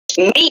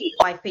me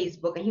on my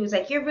Facebook, and he was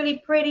like, "You're really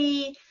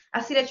pretty.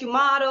 I see that you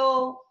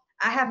model.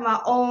 I have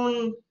my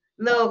own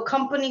little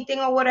company thing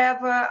or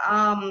whatever.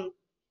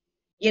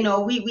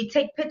 We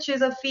take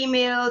pictures of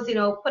females,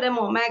 put them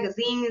on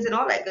magazines and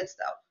all that good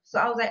stuff." So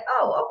I was like,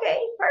 "Oh, okay,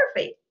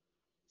 perfect."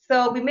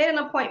 So we made an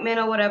appointment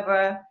or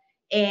whatever,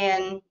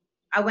 and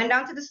I went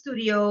down to the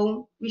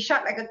studio. We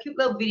shot like a cute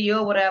little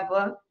video,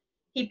 whatever.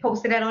 He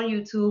posted that on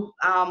YouTube.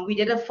 We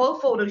did a full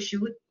photo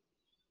shoot,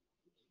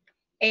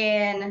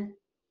 and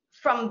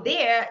from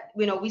there,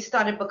 we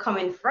started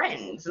becoming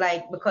friends,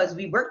 like because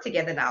we work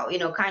together now,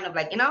 kind of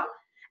like,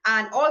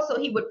 and also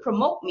he would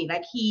promote me,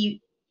 like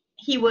he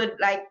would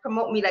like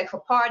promote me like for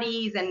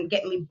parties and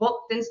get me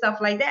booked and stuff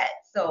like that.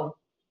 So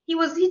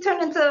he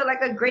turned into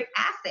like a great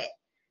asset,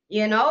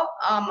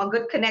 a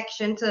good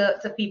connection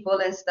to people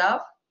and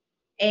stuff.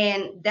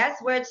 And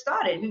that's where it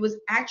started. We was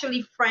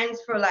actually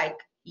friends for like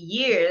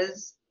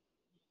years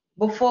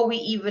before we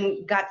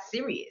even got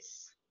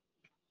serious.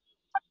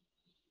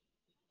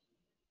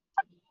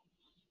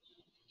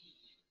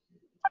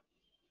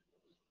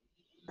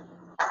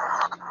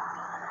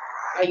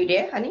 Are you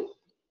there, honey?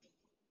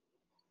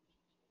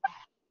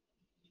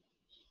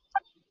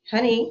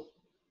 Honey?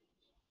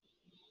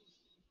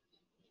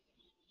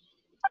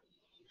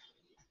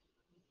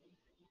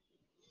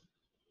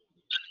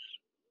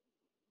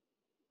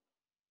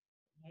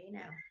 Hey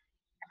now.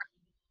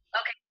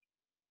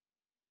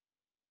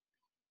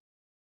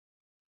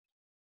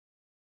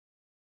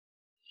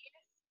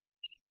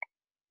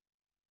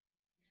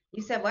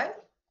 You said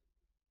what?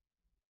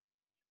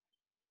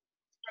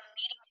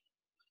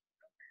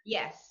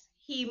 Yes.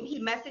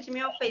 He messaged me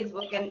on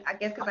Facebook, and I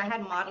guess because I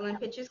had modeling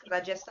pictures, because I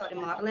just started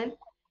modeling,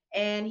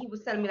 and he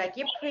was telling me like,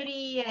 "You're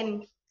pretty,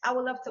 and I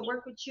would love to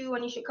work with you,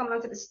 and you should come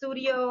down to the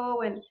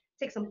studio and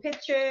take some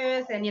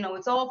pictures, and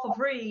it's all for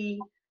free."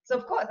 So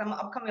of course I'm an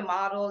upcoming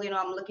model.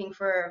 I'm looking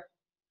for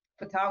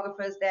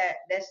photographers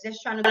that's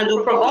just trying to do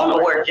Do pro pro bono bono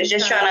work, work. It's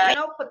just just trying to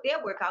trying to. put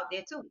their work out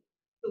there too.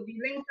 So we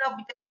linked up,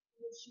 we did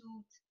a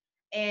shoot,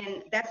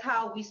 and that's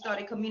how we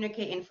started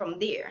communicating from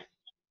there.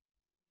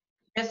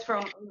 Just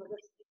from just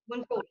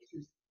doing photo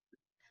shoots,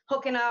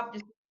 hooking up.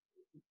 Just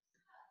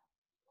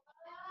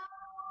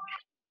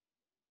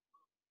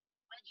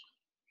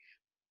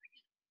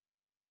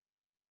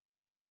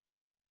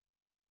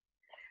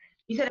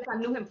you said if I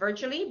knew him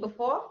virtually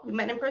before we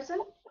met in person.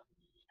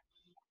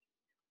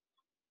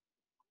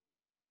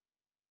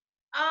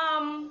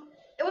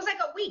 It was like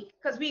a week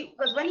because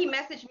when he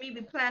messaged me,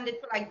 we planned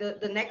it for like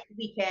the next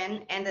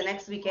weekend, and the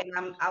next weekend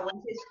I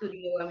went to his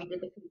studio and we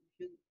did the photo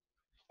shoot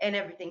and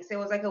everything. So it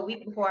was like a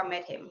week before I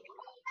met him.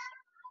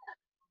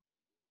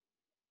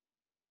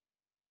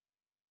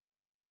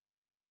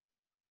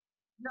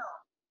 No,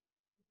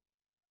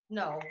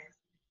 no.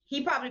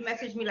 He probably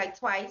messaged me like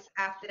twice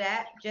after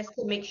that just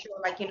to make sure,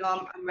 like,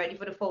 I'm ready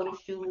for the photo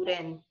shoot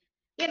and,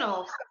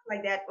 stuff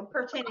like that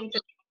pertaining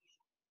to,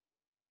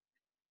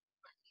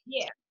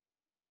 yeah.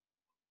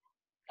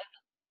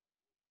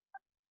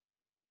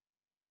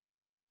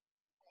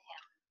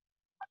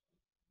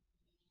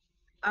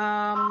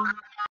 Um,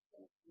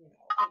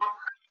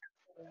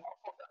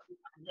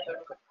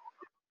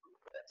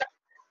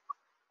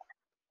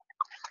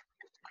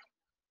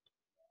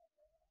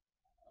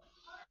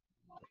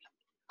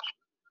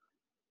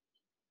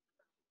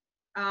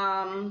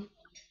 um,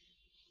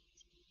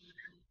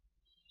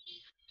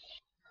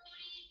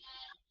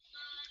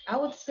 I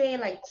would say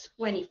like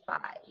 25.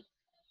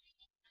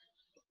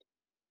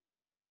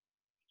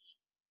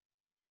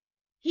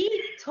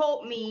 He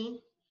told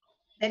me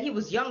that he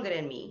was younger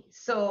than me.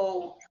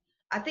 So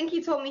I think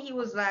he told me he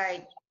was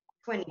like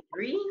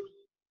 23.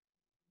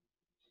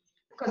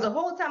 Because the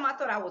whole time I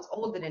thought I was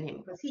older than him.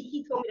 Because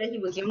he told me that he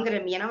was younger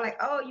than me. And I'm like,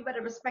 oh, you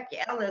better respect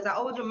your elders. I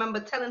always remember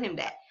telling him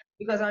that.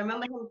 Because I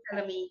remember him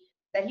telling me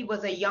that he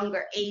was a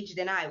younger age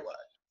than I was.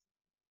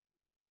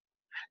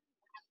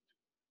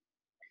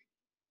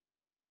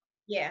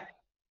 Yeah.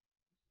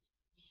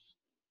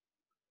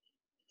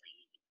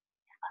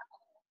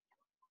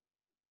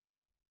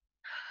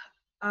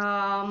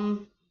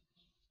 Um,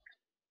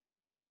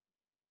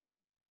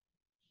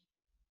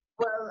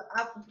 well,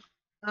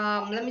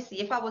 let me see.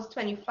 If I was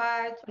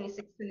 25,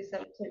 26,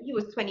 27, 20, he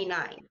was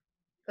 29.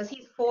 Because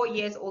he's 4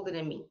 years older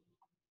than me.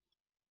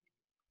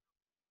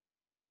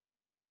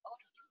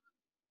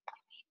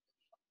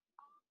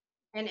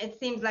 And it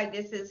seems like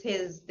this is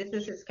his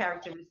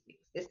characteristics.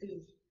 This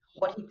is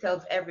what he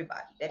tells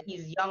everybody, that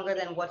he's younger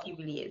than what he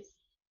really is.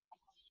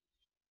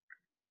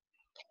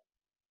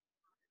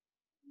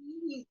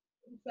 He's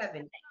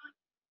 37.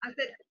 I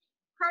said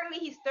currently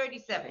he's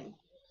 37,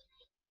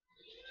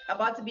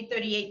 about to be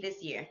 38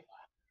 this year.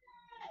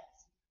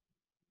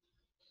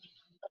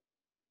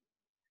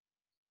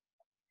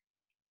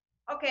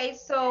 Okay,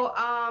 so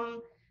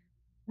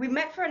we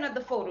met for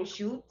another photo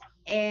shoot,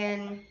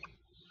 and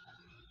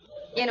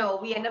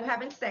we end up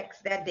having sex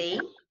that day.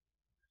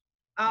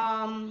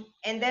 And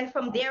then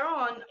from there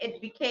on,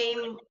 it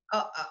became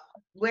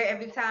where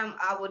every time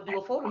I would do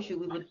a photo shoot,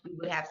 we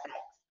would have sex.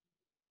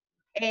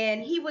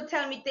 And he would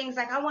tell me things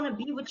like, "I want to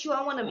be with you.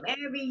 I want to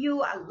marry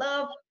you. I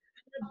love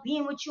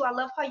being with you. I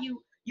love how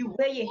you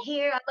wear your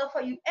hair. I love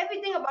how you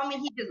everything about me.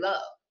 He just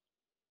loved,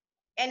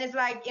 and it's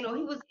like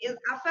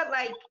I felt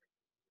like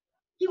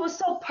he was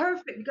so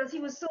perfect because he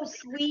was so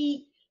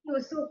sweet. He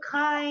was so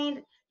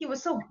kind. He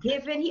was so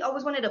giving. He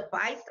always wanted to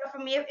buy stuff for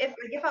me.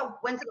 If I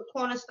went to the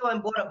corner store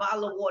and bought a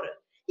bottle of water,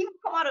 he would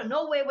come out of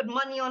nowhere with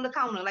money on the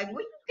counter. Like,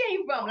 where you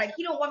came from? Like,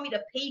 he don't want me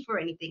to pay for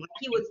anything. Like,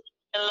 he was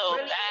hello,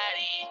 really,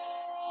 Patty.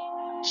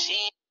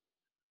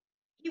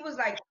 He was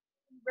like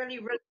really,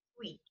 really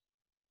sweet.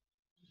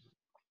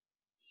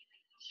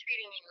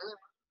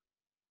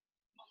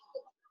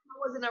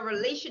 I was in a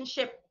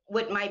relationship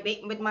with my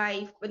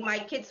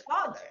kid's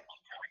father,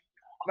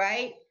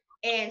 right?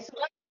 And so,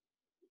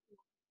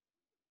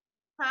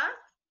 huh?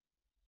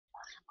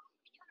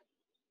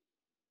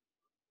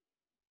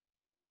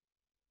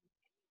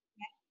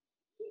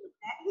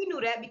 He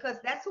knew that because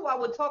that's who I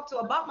would talk to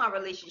about my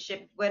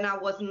relationship when I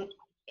wasn't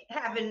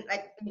having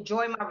like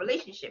enjoying my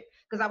relationship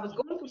because I was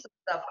going through some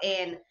stuff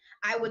and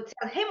I would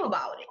tell him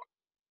about it.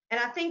 And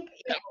I think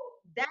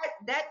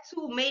that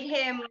too made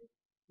him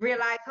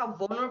realize how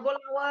vulnerable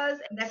I was,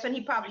 and that's when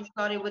he probably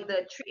started with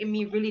the treating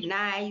me really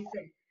nice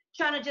and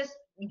trying to just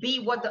be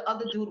what the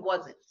other dude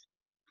wasn't.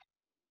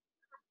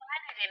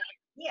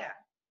 Yeah.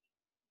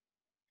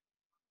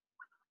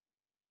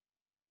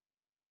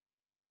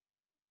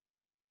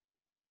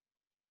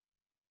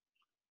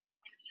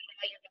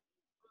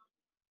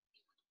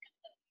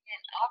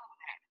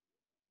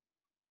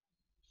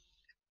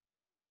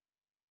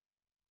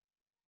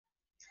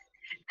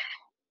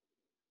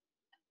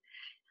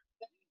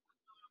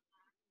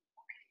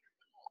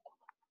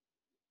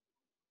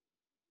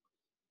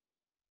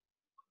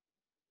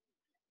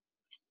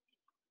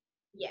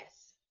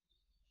 Yes.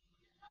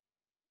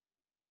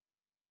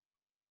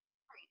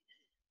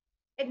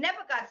 It never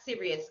got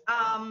serious.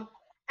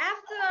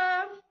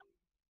 After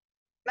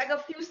like a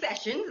few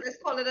sessions, let's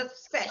call it a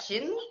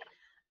session,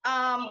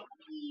 um,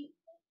 we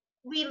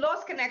we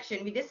lost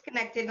connection. We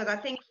disconnected because I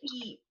think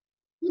he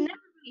never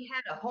really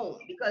had a home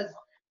because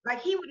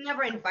like he would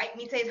never invite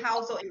me to his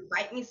house or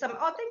invite me some.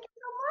 Oh, thank you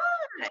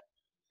so much.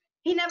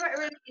 He never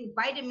really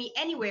invited me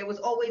anywhere. It was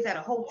always at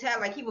a hotel.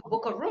 Like he would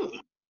book a room.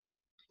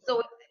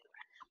 So,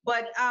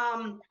 but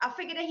I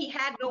figured that he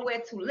had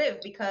nowhere to live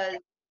because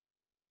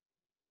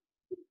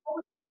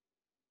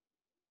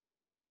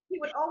he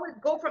would always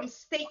go from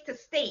state to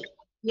state.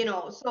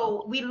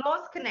 So we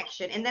lost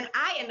connection, and then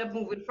I ended up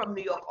moving from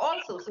New York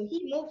also. So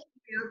he moved to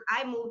New York,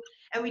 I moved,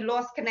 and we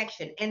lost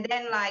connection. And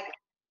then like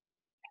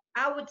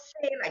I would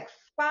say like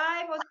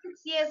 5 or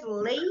 6 years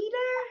later.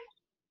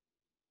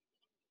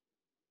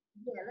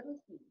 Yeah, let me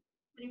see.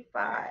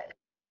 25.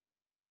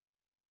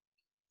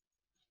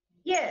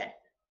 Yeah,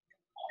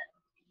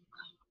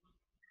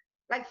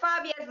 like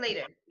 5 years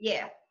later.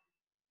 Yeah,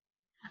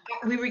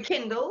 we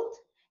rekindled,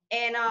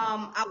 and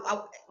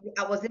I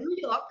was in New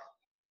York,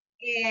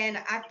 and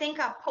I think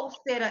I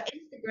posted an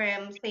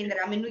Instagram saying that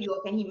I'm in New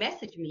York, and he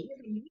messaged me. He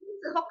said, "You need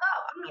to hook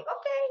up." I'm like,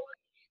 okay.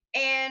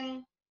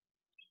 And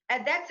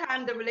at that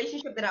time, the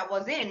relationship that I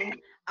was in,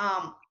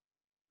 I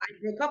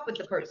broke up with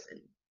the person.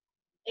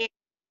 And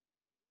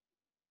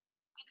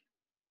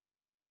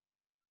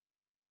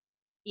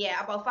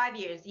yeah, about 5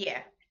 years.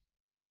 Yeah,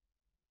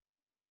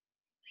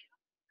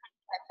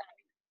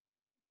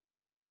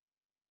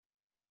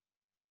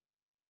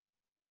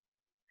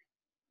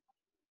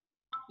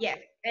 yes.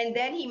 And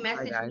then he Hi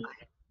messaged guys. me.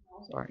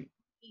 Sorry.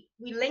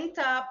 We linked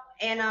up,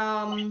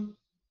 and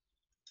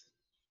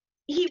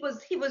he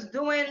was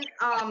doing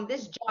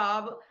this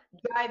job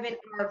driving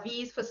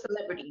RVs for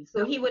celebrities.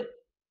 So he would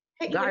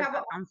Guys, have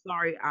a I'm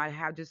sorry. I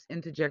have just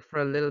interject for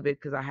a little bit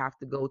because I have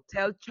to go.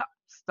 Tell Chop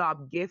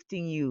stop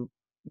gifting you.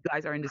 You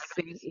guys are in the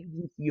same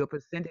agency. Your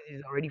percentage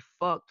is already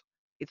fucked.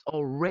 It's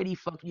already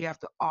fucked. You have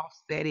to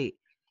offset it.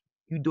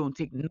 You don't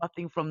take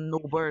nothing from no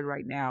bird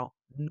right now.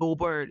 No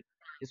bird.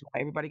 That's why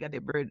everybody got their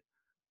bird.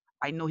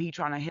 I know he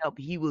trying to help.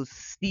 He will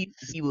steal.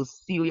 He will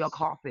seal your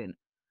coffin.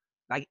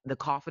 Like the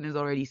coffin is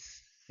already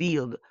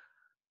sealed,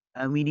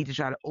 and we need to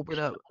try to open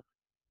up.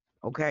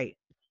 Okay,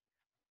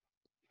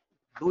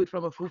 do it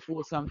from a fufu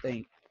or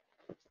something.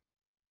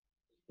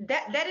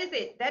 that is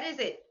it. That is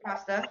it,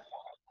 Pastor.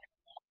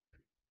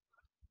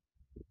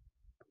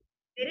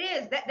 It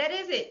is. That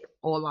is it.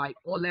 Or like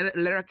or let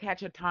her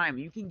catch her time.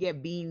 You can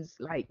get beans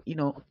like you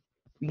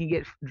can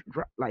get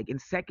like in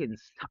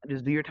seconds.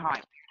 Just do your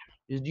time.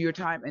 Just do your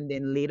time, and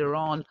then later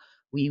on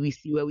we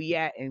see where we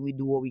at and we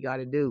do what we got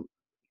to do.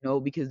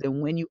 Because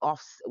then when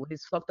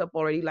it's fucked up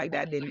already like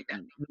that, then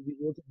we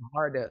working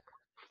harder.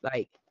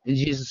 Like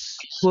just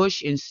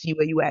push and see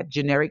where you at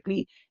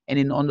generically, and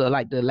then on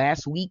the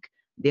last week,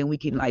 then we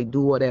can like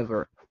do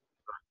whatever.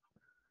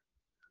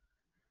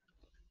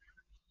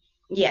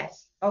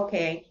 Yes.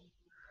 Okay.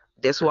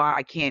 That's why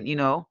I can't.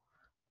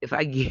 If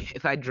I get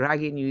if I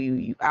drag in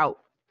you out.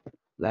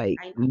 Like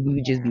I we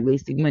would just be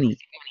wasting money.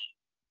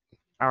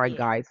 All right, yeah.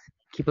 guys,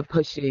 keep it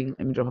pushing.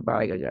 Let me drop a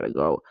bag. I gotta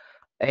go.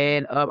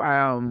 And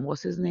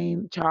what's his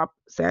name? Chop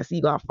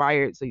Sassy got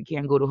fired, so you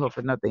can't go to her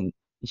for nothing.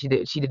 She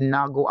did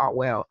not go out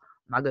well.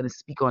 I'm not gonna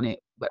speak on it,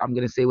 but I'm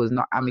gonna say it was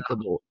not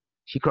amicable.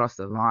 She crossed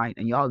the line,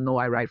 and y'all know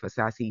I ride for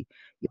Sassy.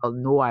 Y'all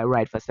know I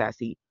ride for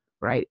Sassy,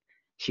 right?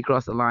 She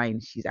crossed the line.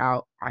 She's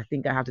out. I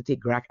think I have to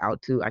take Grack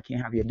out too. I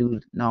can't have your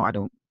dude. No, I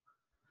don't.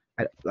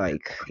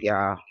 Like,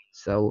 yeah.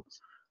 So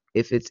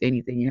if it's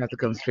anything, you have to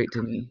come straight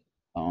to me.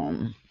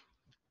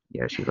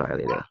 Yeah, she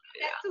violated. That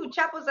too.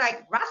 Chop was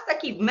like, Rasta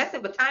keep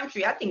messing with Time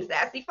Tree. I think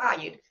Sassy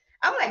fired.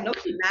 I'm like, no,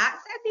 she's not.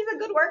 Sassy's a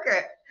good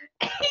worker.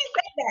 He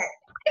said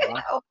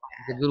that. Oh,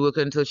 She's a good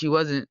worker until she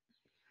wasn't.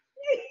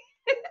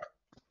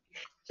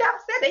 Chop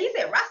said that. He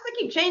said Rasta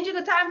keep changing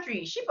the time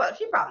tree. She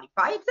probably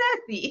fired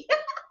Sassy.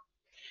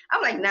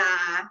 I'm like, nah,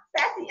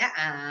 Sassy,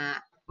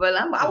 Well,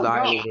 I She was wrong.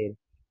 violated.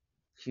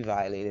 She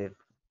violated.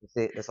 That's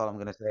it. That's all I'm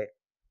gonna say.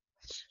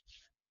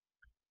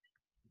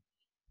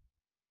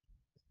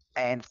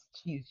 And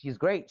she's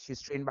great.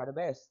 She's trained by the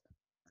best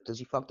until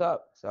she fucked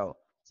up. So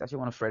Sashi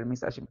want to friend me.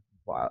 Sashi,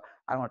 well,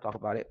 I don't want to talk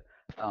about it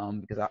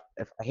because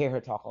if I hear her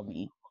talk on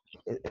me,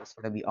 it's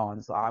gonna be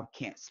on. So I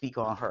can't speak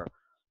on her.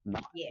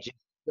 Not Yeah. just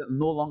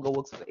no longer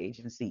works for the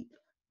agency.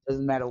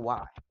 Doesn't matter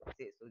why. That's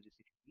it. So just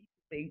if you need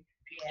something,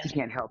 Yeah. she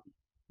can't help you.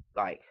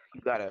 Like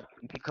you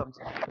can come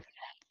to me.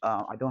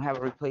 I don't have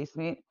a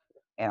replacement,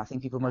 and I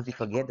think people must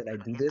forget that I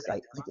do this. I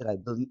eat that I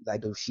believe that I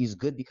do. She's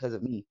good because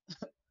of me.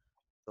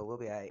 So we'll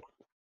be alright.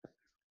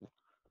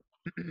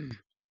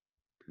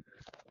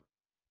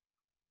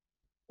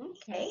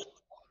 Okay.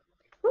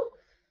 Whew.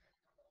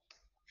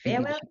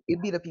 Farewell.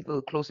 It'd be the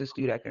people closest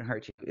to you that can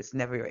hurt you. It's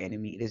never your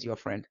enemy. It is your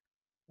friend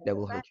that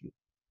will hurt you.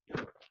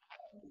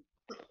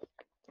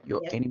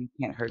 Your Yes, enemy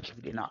can't hurt you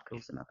if they're not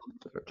close enough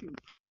to hurt you.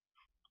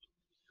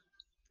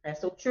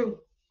 that's so true.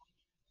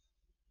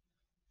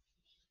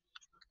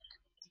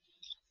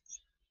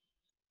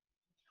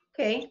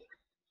 Okay. Thank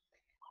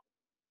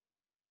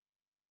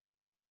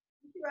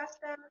you,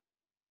 Rasta.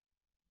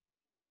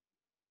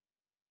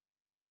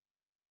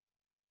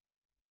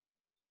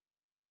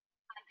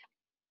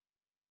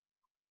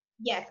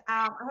 Yes,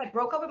 I had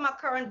broke up with my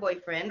current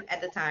boyfriend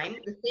at the time,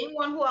 the same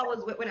one who I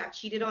was with when I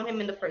cheated on him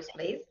in the first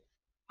place.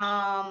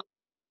 Um,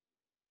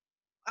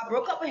 I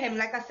broke up with him.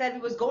 Like I said, we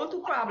was going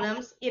through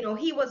problems. He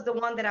was the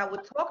one that I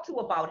would talk to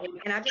about him,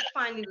 and I just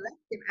finally left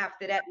him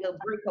after that little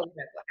break or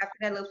whatever. After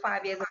that little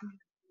 5 years of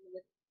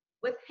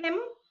with him,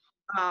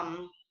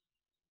 um,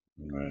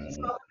 so I went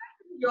back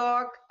to New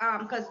York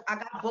because I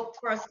got booked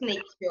for a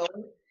snake show,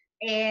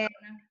 and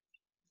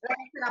like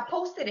I said, I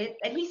posted it,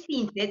 and he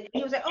seen it, and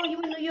he was like, "Oh,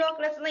 you in New York?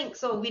 Let's link."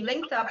 So we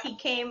linked up. He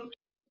came,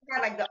 he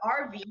had like the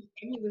RV,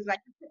 and he was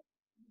like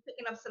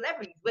picking up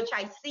celebrities, which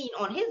I seen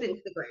on his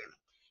Instagram.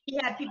 He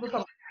had people from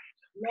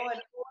Law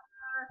and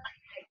Order,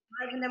 like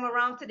driving them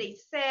around to their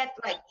set,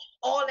 like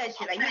all that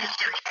shit. Like he was,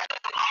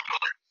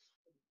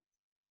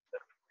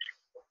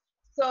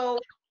 so,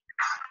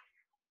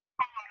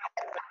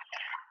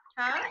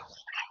 huh?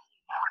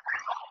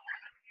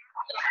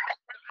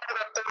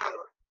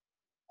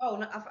 Oh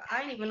no,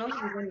 I didn't even know he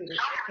was in this.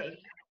 Okay,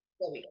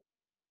 there we go.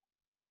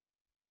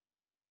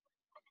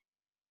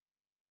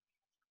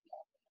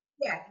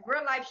 Yeah,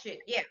 real life shit.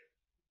 Yeah,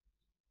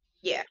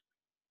 yeah.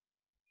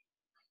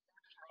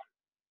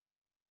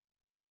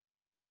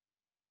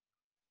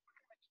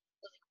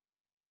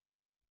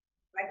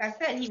 Like I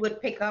said, he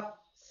would pick up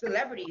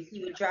celebrities.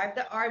 He would drive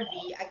the RV.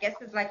 I guess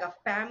it's like a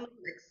family,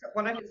 like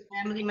one of his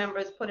family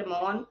members put him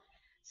on.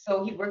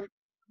 So he worked for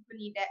a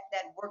company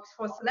that works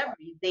for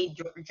celebrities. They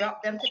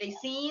drop them to their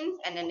scenes,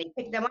 and then they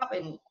pick them up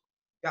and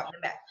drop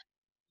them back.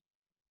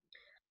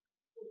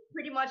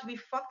 Pretty much, we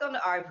fucked on the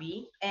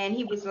RV, and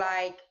he was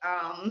like,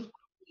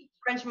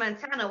 French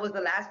Montana was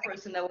the last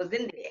person that was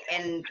in there,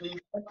 and we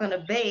fucked on a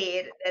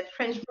bed that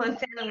French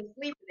Montana was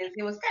sleeping in. So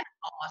it was kind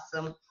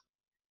of awesome.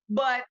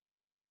 But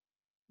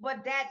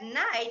that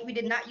night we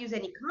did not use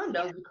any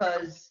condoms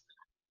because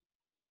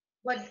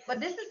but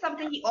this is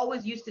something he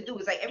always used to do.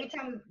 It's like every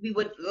time we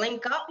would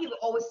link up, he would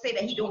always say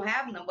that he don't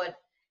have none. But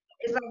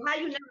it's like how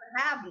you never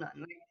have none.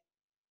 Like,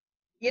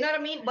 you know what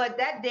I mean? But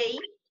that day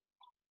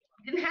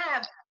we didn't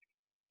have,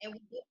 and we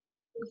did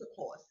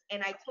intercourse.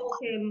 And I told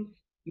him,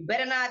 you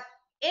better not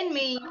in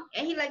me.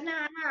 And he like,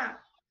 nah, nah.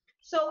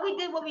 So we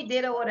did what we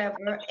did or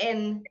whatever.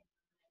 And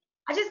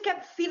I just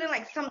kept feeling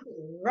like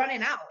something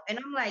running out. And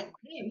I'm like,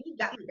 damn, he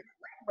got me that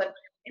way. But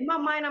in my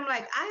mind, I'm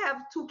like, I have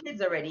 2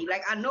 kids already.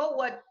 Like I know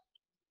what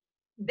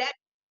that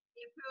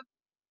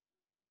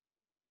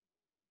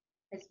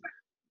is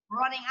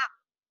running out.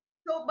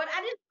 So, but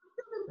I didn't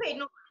pay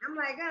no. I'm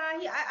like,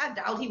 I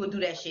doubt he would do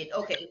that shit.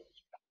 Okay,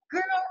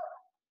 girl,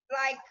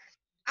 like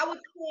I would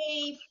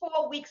say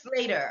 4 weeks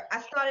later,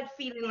 I started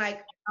feeling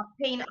like a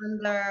pain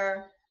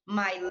under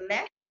my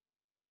left,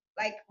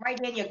 like right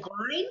there in your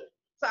groin.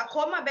 So I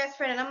called my best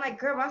friend and I'm like,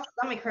 girl, my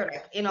stomach hurt.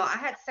 Like, I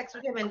had sex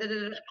with him and da,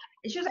 da, da.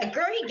 And she was like,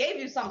 girl, he gave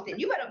you something.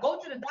 You better go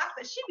to the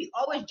doctor. She be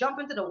always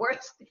jumping to the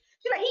worst.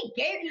 She's like, he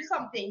gave you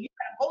something. You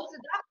better go to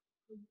the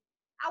doctor.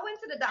 I went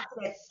to the doctor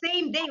that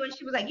same day when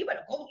she was like, you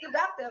better go to the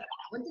doctor.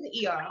 Went to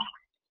the ER.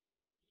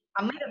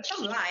 I made up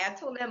some lie. I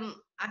told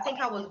them I think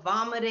I was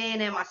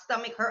vomiting and my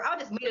stomach hurt. I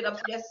just made it up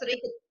just so they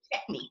could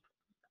check me.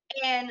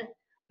 And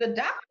the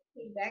doctor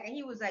came back and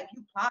he was like,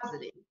 you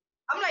positive.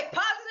 I'm like,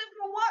 positive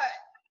for what?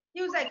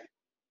 He was like,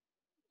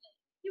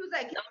 he was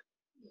like,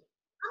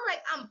 I'm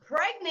like, I'm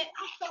pregnant.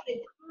 I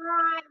started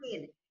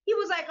crying. He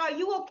was like, are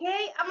you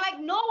okay? I'm like,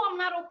 no, I'm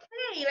not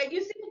okay. Like,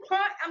 you see me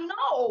crying? I'm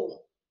no.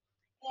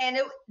 And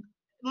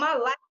my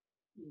life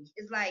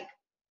is like,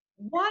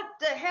 what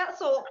the hell?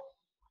 So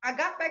I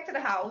got back to the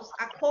house.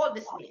 I called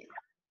this man.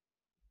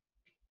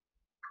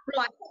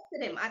 No, I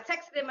texted him. I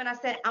texted him and I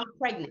said, I'm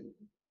pregnant.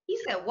 He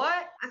said,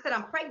 what? I said,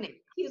 I'm pregnant.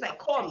 He was like,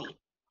 call me.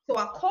 So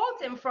I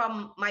called him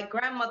from my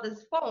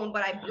grandmother's phone,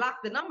 but I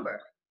blocked the number.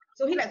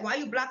 So he like, why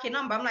you block your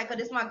number? I'm like, oh,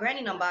 this is my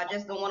granny number. I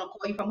just don't want to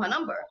call you from her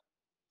number.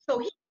 So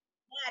he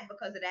mad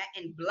because of that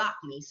and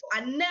blocked me. So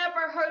I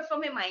never heard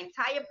from him my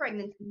entire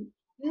pregnancy.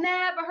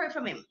 Never heard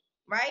from him.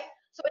 Right?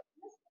 So,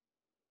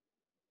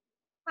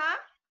 huh?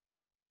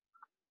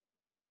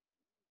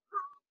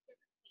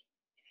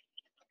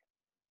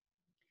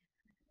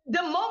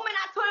 The moment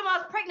I told him I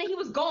was pregnant, he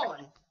was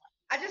gone.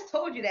 I just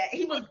told you that.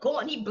 He was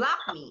gone. He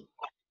blocked me.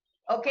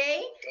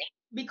 Okay?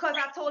 Because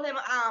I told him,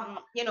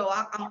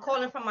 I'm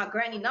calling from my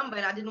granny number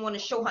and I didn't want to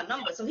show her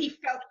number. So he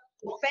felt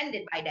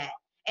offended by that.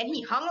 And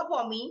he hung up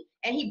on me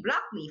and he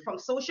blocked me from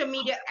social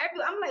media.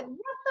 I'm like, what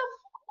the?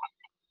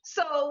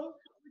 So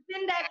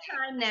within that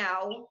time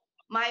now,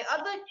 my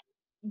other,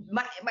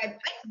 my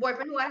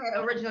ex-boyfriend who I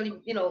had originally,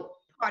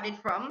 parted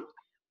from,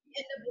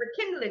 ended up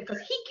rekindling because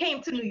he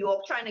came to New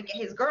York trying to get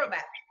his girl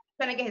back,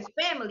 trying to get his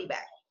family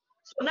back.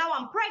 So now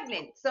I'm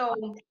pregnant. So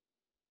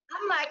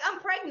I'm like, I'm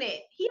pregnant.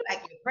 He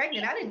like, you're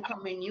pregnant. I didn't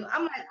come in you.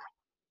 I'm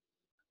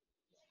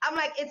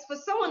like, it's for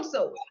so and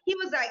so. He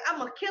was like, I'm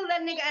gonna kill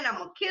that nigga and I'm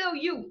gonna kill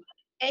you.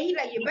 And he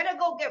like, you better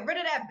go get rid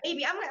of that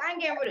baby. I'm like, I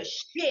ain't getting rid of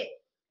shit.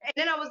 And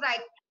then I was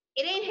like,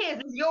 it ain't his,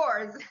 it's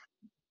yours.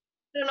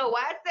 I don't know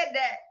why I said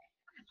that.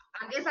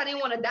 I guess I didn't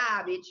want to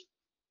die, bitch.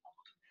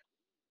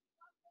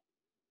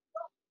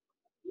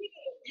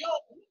 Yo,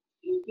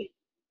 stupid.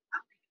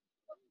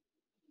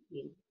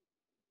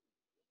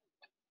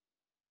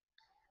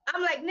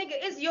 I'm like, nigga,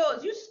 it's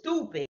yours. You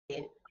stupid.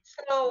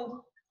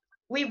 So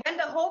we went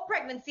the whole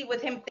pregnancy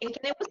with him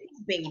thinking it was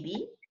his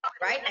baby,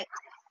 right? Like,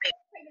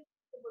 pregnancy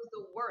was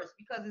the worst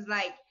because it's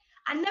like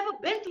I never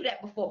been through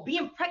that before.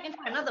 Being pregnant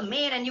for another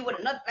man and you with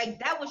another, like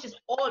that was just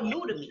all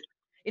new to me.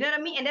 You know what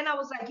I mean? And then I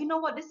was like, you know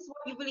what? This is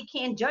why you really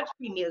can't judge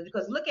females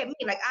because look at me.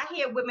 Like I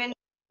hear women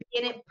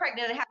getting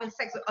pregnant and having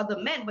sex with other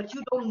men, but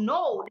you don't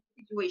know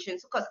the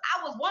situations because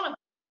I was one of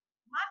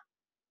my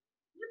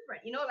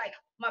different. Like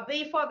my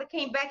baby father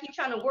came back, he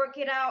trying to work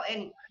it out,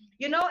 and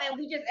and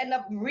we just end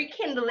up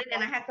rekindling.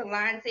 And I had to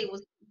lie and say it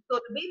was so.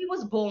 The baby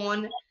was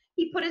born.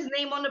 He put his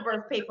name on the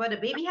birth paper. The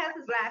baby has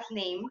his last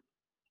name.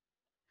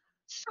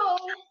 So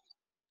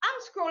I'm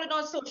scrolling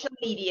on social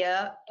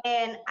media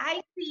and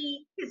I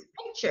see his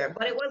picture,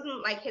 but it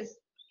wasn't like his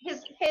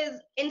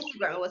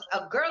Instagram. It was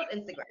a girl's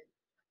Instagram.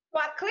 So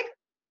I clicked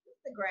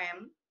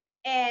Instagram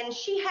and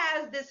she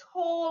has this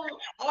whole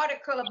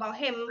article about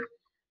him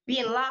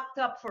being locked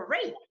up for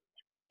rape.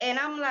 And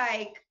I'm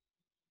like,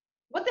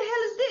 what the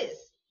hell is this?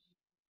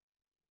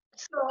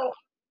 So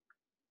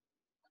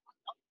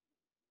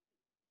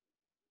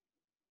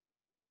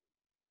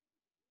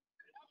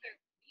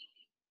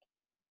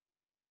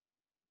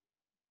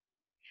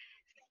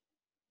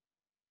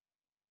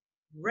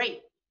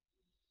rape.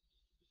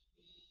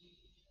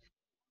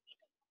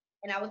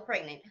 And I was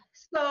pregnant.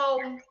 So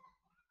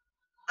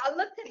I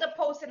looked at the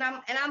post and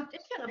I'm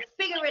just trying to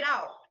figure it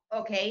out.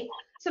 Okay.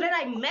 So then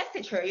I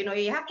message her,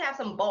 you have to have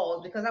some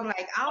balls because I'm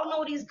like, I don't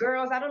know these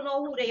girls, I don't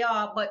know who they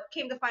are, but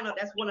came to find out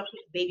that's one of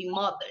his baby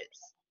mothers.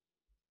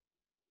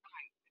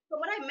 So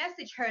when I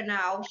messaged her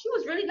now, she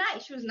was really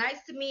nice. She was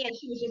nice to me and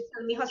she was just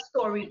telling me her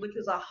story, which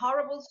was a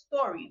horrible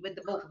story with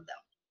the both of them.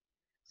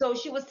 So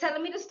she was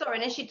telling me the story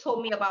and then she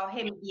told me about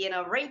him being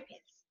a rapist.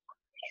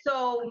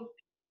 So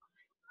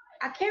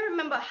I can't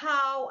remember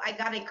how I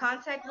got in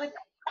contact with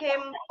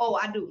him. Oh,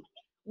 I do.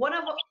 One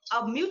of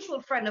a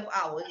mutual friend of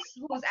ours,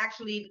 who was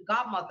actually the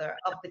godmother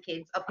of the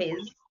kids, of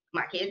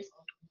my kids,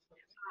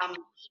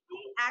 she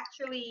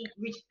actually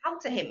reached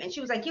out to him and she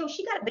was like, yo,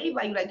 she got a baby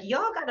by you. Like,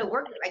 y'all got to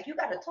work, like, you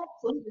got to talk.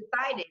 So he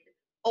decided,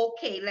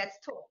 okay, let's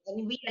talk.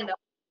 And we end up,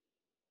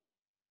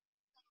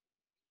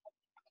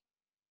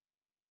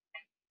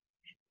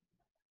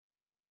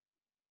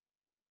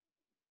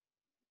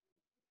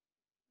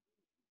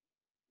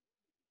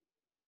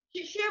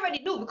 she already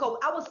knew because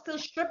I was still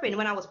stripping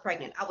when I was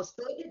pregnant. I was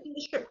still hitting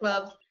the strip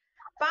clubs.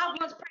 5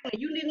 months pregnant.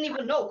 You didn't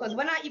even know because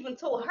when I even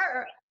told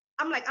her,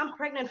 I'm like, I'm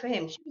pregnant for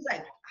him. She was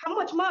like, how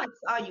much months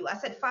are you? I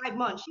said 5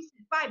 months. She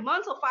said 5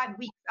 months or 5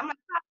 weeks. I'm like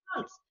 5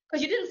 months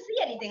because you didn't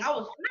see anything. I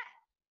was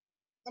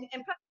flat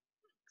and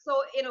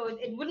so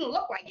it wouldn't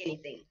look like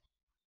anything.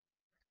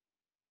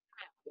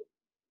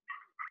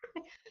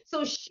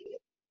 So she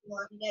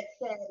one that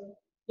said,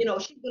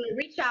 she's gonna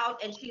reach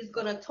out and she's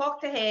gonna talk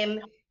to him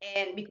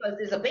and because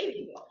there's a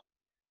baby girl.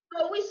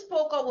 So we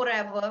spoke or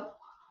whatever,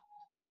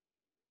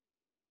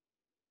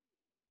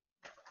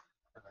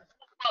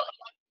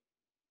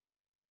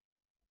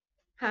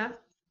 huh?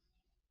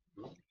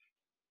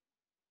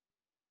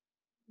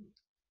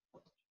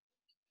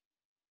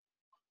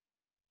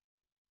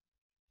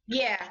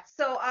 Yeah.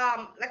 So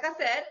like I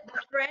said, the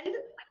friend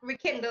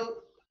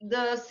rekindled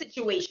the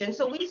situation.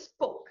 So we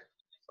spoke.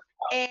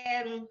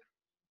 And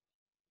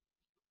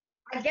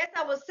I guess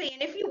I was saying,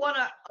 if you want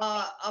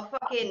a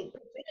fucking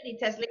paternity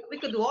test, nigga, we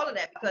could do all of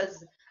that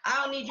because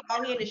I don't need you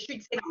out here in the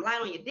streets saying I'm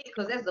lying on your dick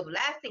because that's the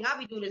last thing I'll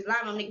be doing is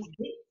lying on niggas'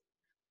 dick.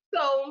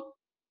 So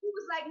he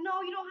was like,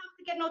 no, you don't have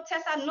to get no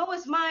test. I know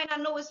it's mine. I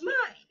know it's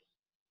mine.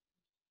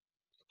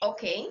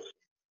 Okay.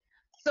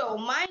 So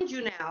mind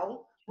you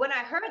now, when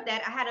I heard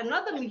that, I had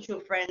another mutual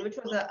friend, which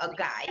was a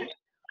guy,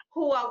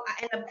 who I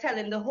ended up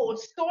telling the whole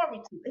story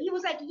to. And he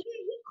was like, yeah,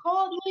 he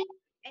called me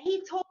and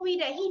he told me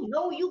that he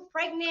know you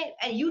pregnant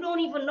and you don't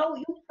even know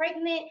you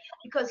pregnant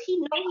because he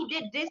know he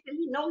did this and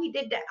he know he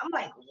did that. I'm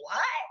like,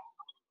 what?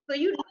 So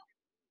you know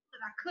that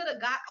I could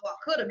have got or I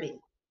could have been.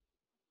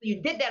 So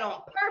you did that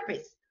on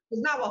purpose.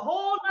 Because now a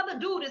whole other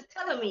dude is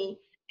telling me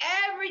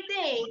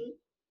everything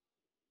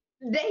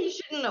that he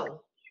shouldn't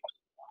know.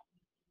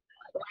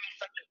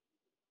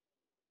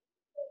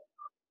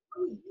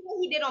 What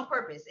he did on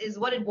purpose is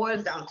what it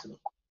boils down to.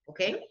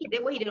 Okay, he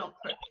did what he did on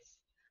purpose.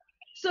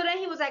 So then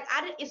he was like,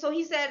 I didn't. So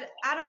he said,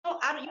 I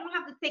don't. You don't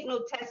have to take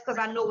no test because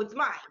I know it's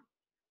mine.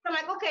 I'm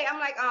like, okay. I'm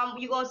like,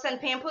 you gonna send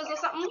Pampers or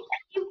something?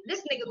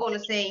 This nigga gonna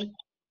say,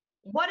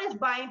 what is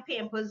buying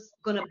Pampers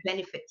gonna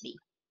benefit me?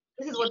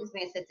 This is what this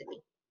man said to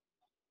me.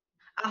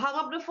 I hung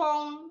up the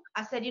phone.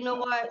 I said, you know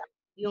what?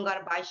 You don't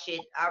gotta buy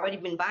shit. I already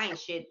been buying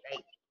shit.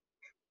 Like,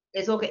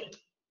 it's okay.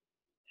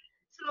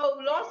 So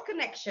lost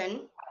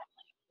connection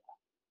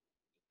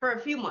for a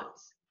few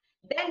months.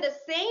 Then the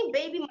same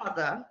baby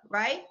mother,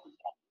 right?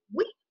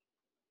 We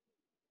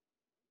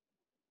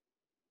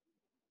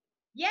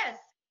Yes,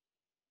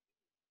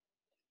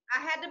 I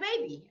had the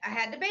baby. I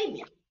had the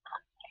baby.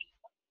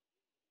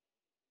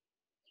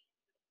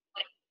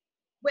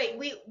 Wait,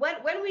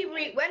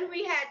 when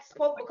we had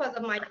spoke because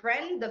of my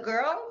friend, the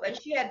girl, and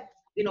she had,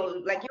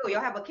 like, yo, y'all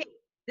have a kid.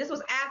 This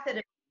was after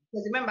the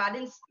because remember I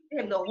didn't speak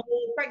to him the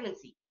whole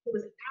pregnancy. It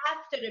was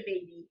after the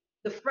baby.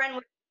 The friend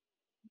was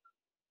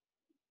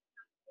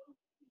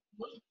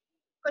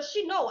because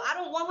she know I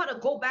don't want her to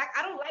go back.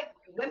 I don't like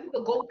when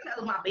people go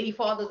tell my baby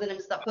fathers and them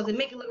stuff because it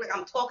make it look like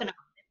I'm talking about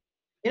them.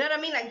 You know what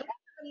I mean? Like don't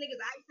tell them niggas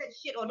I said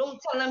shit or don't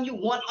tell them you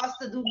want us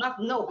to do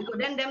nothing. No, because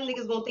then them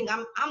niggas gonna think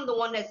I'm the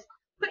one that's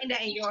putting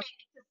that in your head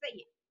to say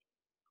it.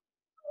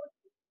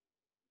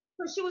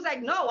 So she was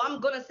like, no, I'm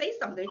gonna say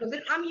something because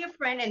I'm your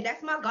friend and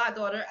that's my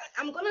goddaughter.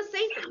 I'm gonna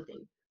say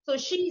something. So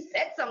she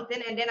said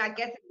something and then I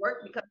guess it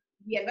worked because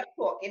we ended up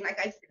talking, like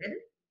I said.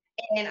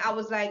 And I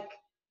was like,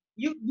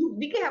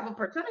 we can have a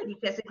paternity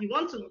test if you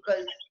want to,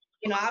 because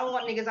I don't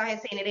want niggas out here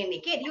saying it ain't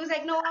their kid. He was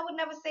like, no, I would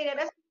never say that.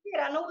 That's my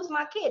kid. I know it's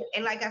my kid.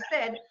 And like I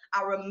said,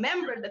 I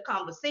remembered the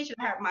conversation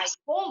I had with my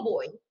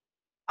homeboy,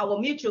 our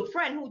mutual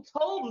friend, who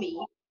told me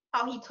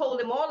how he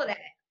told him all of that.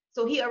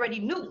 So he already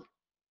knew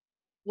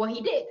what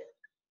he did.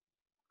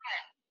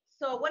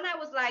 So when I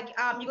was like,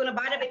 you're gonna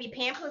buy the baby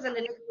Pampers, and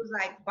then it was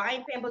like,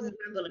 buying Pampers is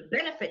not gonna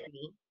benefit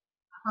me.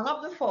 I hung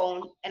up the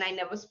phone and I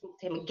never spoke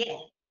to him again.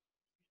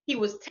 He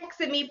was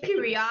texting me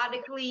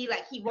periodically,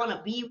 like he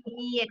wanna be with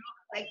me and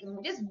like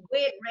just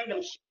weird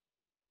random shit,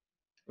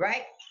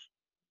 right?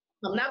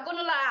 I'm not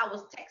gonna lie, I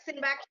was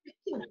texting back shit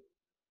too.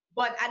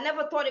 But I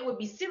never thought it would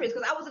be serious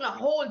because I was in a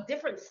whole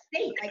different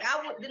state. Like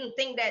didn't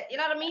think that, you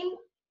know what I mean?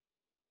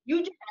 You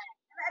just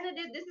and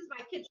this is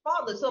my kid's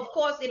father. So of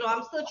course,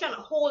 I'm still trying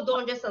to hold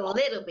on just a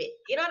little bit.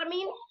 You know what I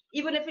mean?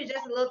 Even if it's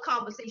just a little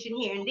conversation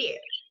here and there.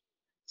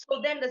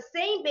 So then the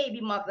same baby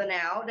mother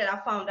now that I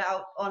found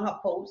out on her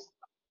post,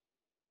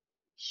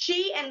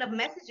 she ended up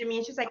messaging me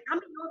and she's like, I'm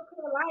in North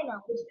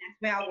Carolina, which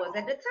that's where I was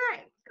at the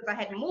time. Because I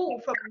had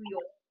moved from New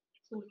York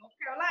to North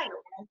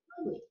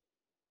Carolina.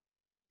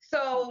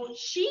 So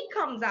she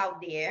comes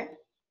out there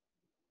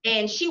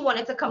and she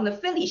wanted to come to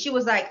Philly. She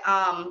was like,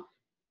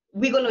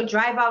 we're gonna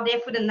drive out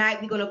there for the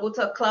night. We're gonna go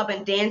to a club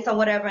and dance or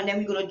whatever, and then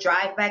we're gonna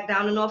drive back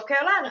down to North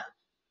Carolina.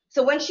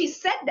 So when she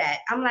said that,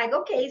 I'm like,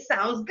 okay,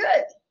 sounds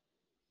good.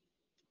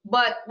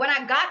 But when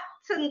I got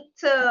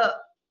to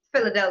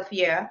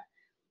Philadelphia,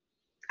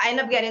 I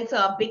ended up getting into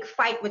a big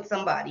fight with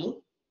somebody,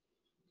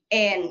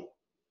 and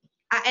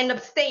I ended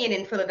up staying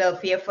in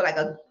Philadelphia for like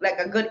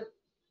a good,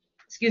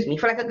 excuse me,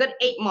 for like a good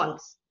 8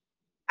 months.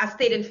 I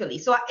stayed in Philly,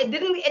 so it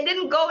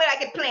didn't go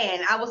like it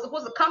planned. I was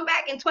supposed to come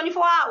back in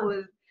 24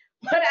 hours,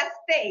 but I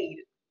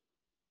stayed,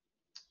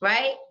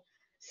 right?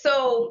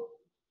 So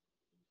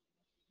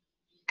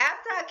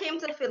after I came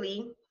to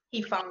Philly,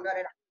 he found out that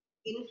I was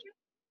in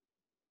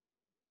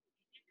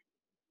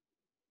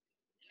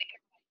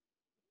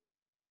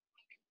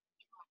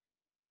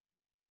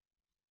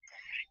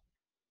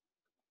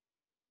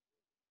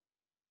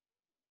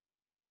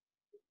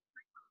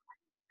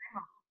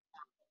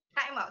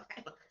time out,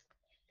 time out,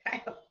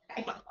 time out,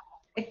 time out.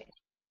 Like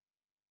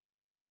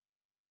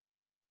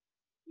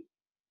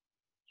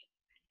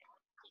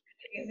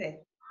I said,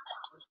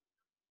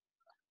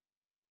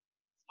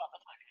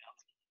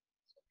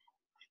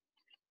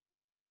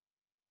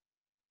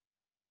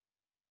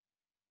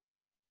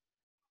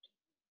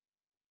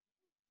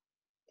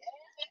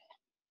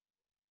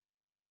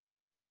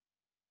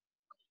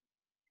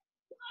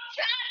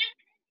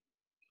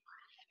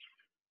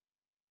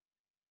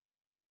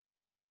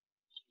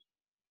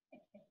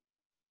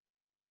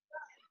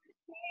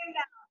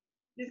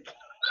 Just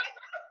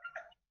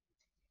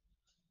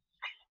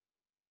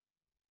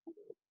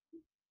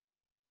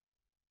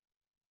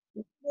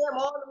came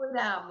all the way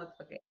down,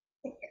 motherfucker.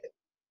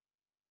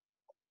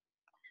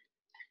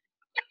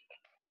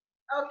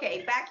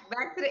 Okay,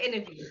 back to the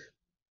interview.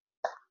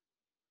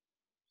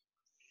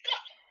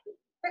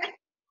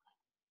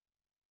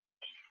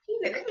 He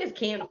said, "Let me just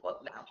came the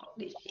fuck down. Fuck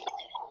this shit."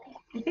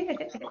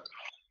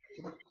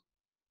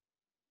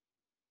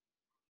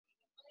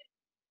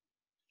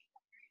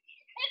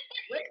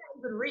 Where y'all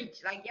even reach?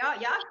 Like y'all.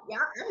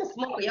 I'm a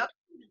smoker. Y'all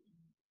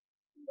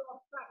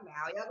off track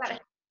now. Y'all gotta.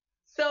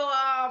 So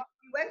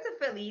we went to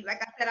Philly.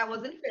 Like I said, I was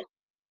in Philly.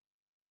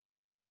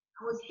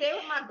 I was staying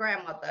with my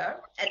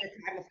grandmother at the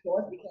time, of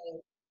course,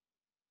 because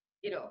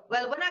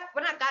well, when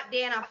I got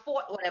there and I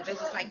fought whatever, it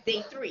was like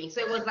day three.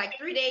 So it was like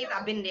 3 days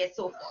I've been there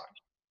so far.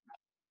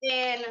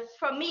 And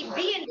from me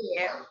being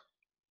there,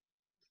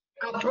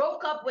 I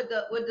broke up with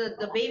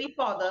the baby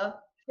father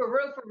for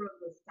real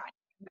this time.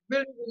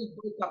 Really, really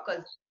broke up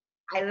because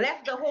I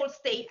left the whole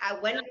state. I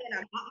went there and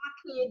I got my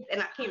kids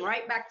and I came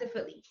right back to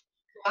Philly.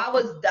 So I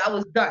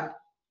was done.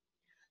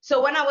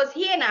 So when I was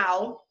here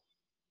now,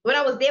 when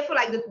I was there for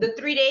like the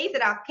 3 days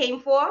that I came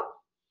for,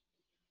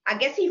 I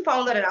guess he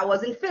found out that I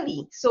was in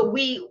Philly. So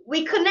we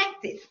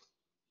connected,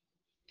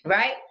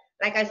 right?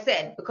 Like I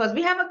said, because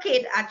we have a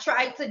kid, I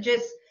try to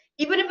just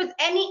even if it's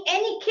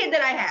any kid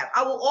that I have,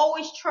 I will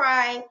always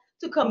try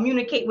to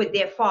communicate with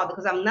their father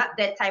because I'm not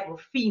that type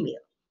of female.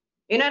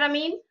 You know what I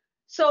mean?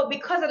 So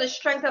because of the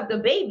strength of the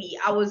baby,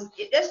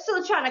 they're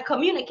still trying to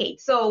communicate.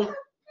 So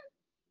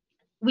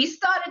we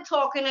started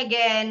talking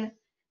again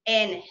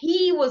and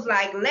he was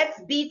like,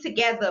 let's be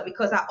together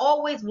because I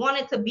always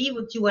wanted to be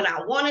with you and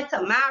I wanted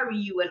to marry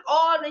you and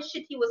all this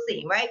shit he was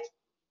saying, right?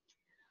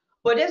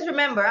 But just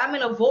remember, I'm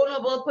in a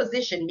vulnerable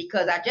position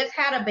because I just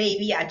had a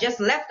baby. I just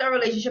left a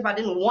relationship I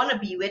didn't want to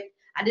be with.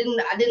 I didn't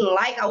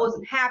like, I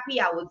wasn't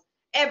happy. I was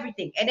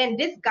everything. And then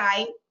this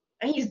guy,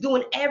 and he's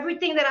doing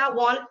everything that I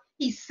want.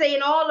 He's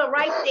saying all the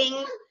right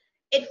things.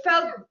 It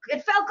felt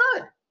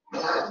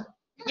good.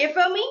 You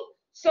feel me?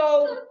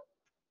 So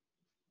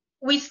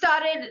we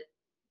started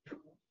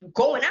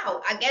going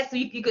out. I guess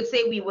you could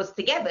say we was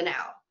together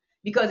now.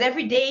 Because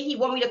every day he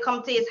want me to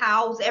come to his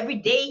house. Every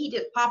day he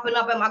just popping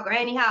up at my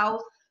granny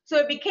house. So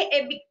it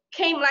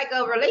became like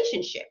a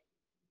relationship,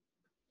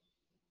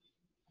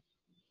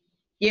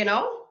 you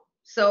know?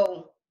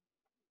 So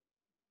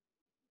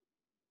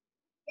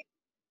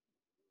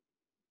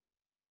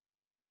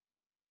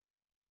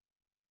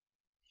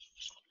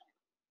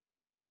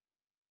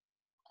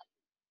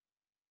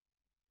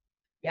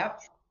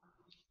yep.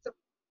 So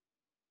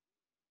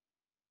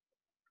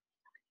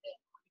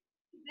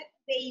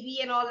baby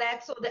and all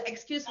that. So the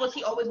excuse was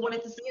he always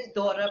wanted to see his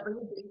daughter, bring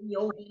the baby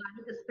over, I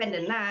need to spend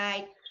the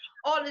night,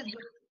 all this. And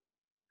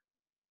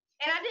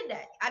I did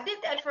that. I did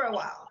that for a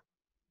while.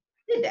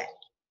 Did that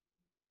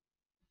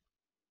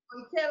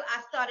until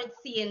I started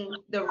seeing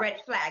the red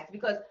flags.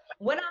 Because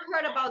when I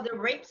heard about the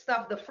rape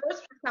stuff the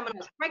first time when I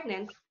was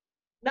pregnant,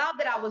 now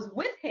that I was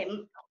with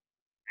him,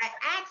 I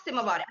asked him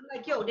about it. I'm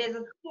like, yo, there's a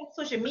thing on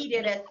social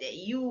media that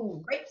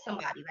you raped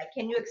somebody. Like,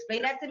 can you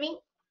explain that to me?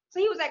 So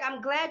he was like,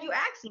 I'm glad you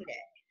asked me that.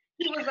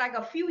 He was like,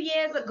 a few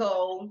years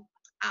ago,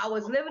 I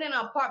was living in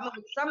an apartment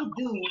with some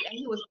dude and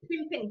he was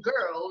pimping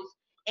girls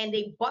and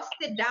they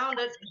busted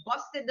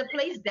the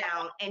place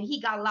down and he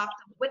got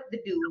locked up with the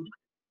dude.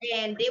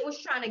 And they was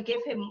trying to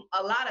give him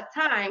a lot of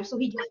time, so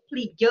he just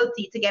plead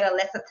guilty to get a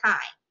lesser time.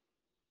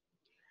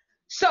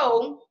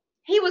 So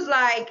he was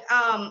like,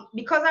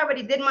 because I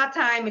already did my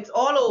time, it's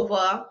all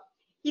over.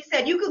 He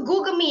said, you could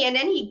Google me. And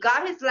then he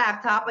got his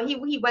laptop and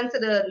he went to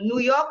the New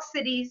York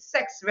City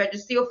sex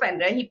registry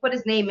offender. He put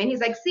his name in.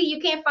 He's like, see, you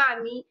can't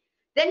find me.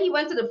 Then he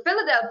went to the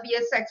Philadelphia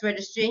sex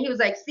registry and he was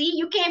like, see,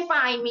 you can't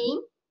find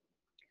me.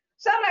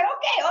 So I'm like,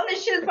 okay, all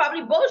this shit is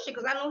probably bullshit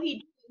because I know he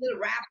did a little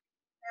rap.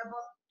 Whatever.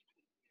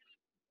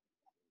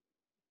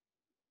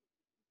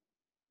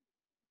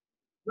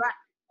 Right,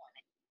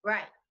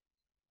 right.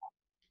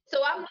 So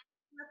I'm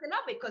nothing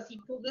of it because he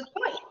proved his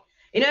point.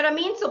 You know what I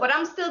mean? So, but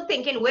I'm still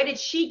thinking, where did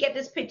she get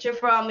this picture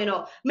from?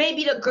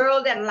 Maybe the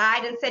girl that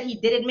lied and said he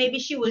did it, maybe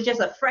she was just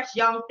a fresh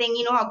young thing.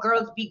 You know how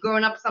girls be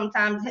growing up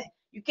sometimes.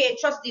 You can't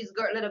trust these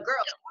little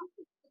girls.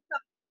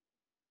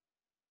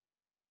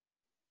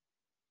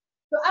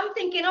 So I'm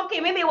thinking, okay,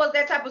 maybe it was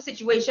that type of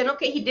situation.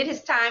 Okay, he did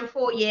his time,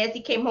 4 years.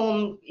 He came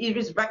home.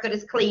 His record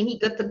is clean. He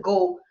good to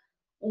go.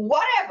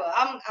 Whatever.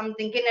 I'm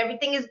thinking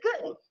everything is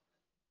good.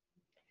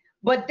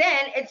 But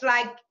then it's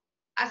like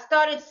I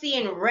started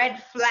seeing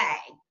red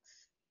flags.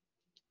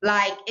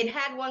 Like it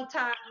had one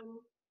time.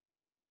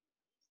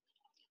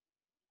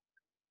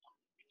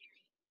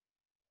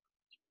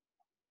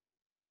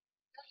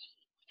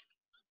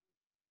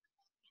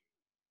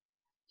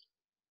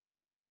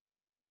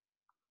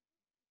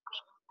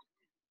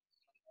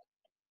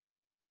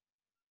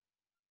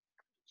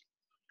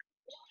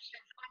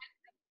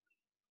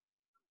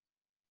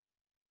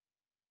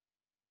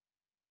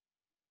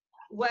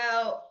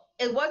 Well,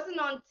 it wasn't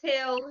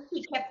until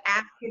he kept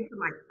asking for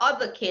my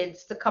other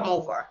kids to come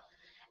over.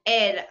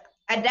 And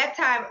at that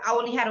time, I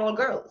only had all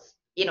girls.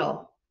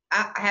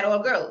 I had all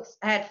girls.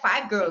 I had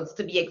five girls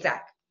to be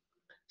exact.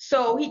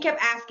 So he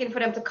kept asking for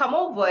them to come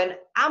over, and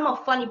I'm a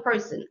funny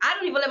person. I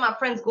don't even let my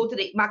kids go to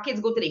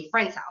their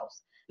friend's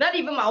house. Not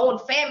even my own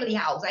family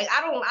house. Like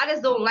I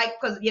just don't like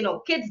because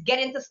kids get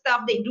into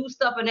stuff, they do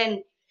stuff, and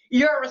then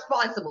you're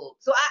responsible.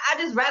 So I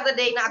just rather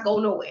they not go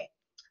nowhere.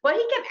 But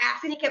he kept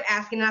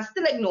asking, and I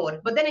still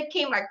ignored. But then it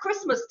came like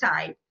Christmas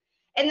time,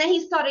 and then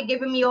he started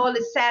giving me all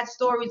these sad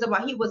stories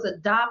about he was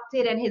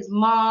adopted and his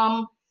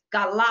mom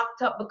got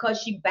locked up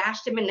because she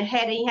bashed him in the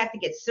head and he had to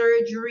get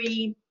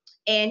surgery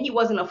and he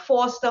was in a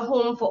foster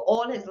home for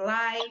all his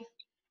life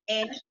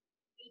and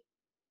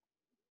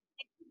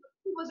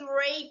he was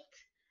raped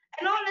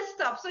and all this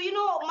stuff. So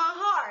my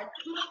heart,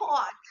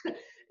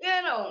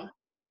 you know.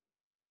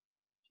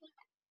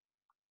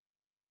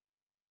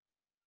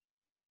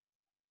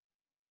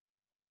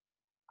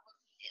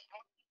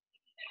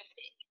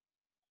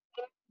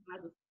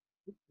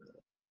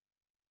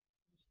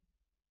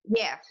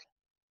 Yeah.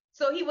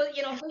 So he would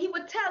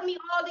tell me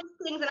all these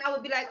things, and I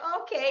would be like,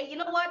 okay, you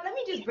know what? Let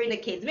me just bring the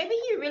kids. Maybe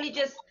he really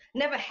just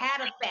never had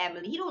a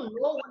family. He don't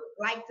know what it's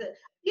like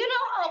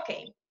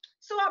okay.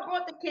 So I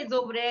brought the kids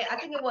over there. I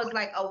think it was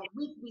like a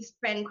week we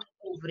spent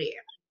over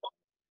there,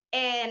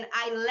 and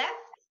I left.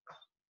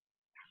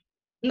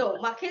 No,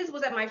 my kids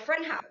was at my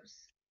friend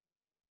house.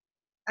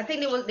 I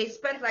think they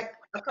spent like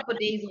a couple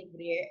days over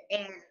there,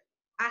 and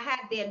I had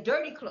their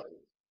dirty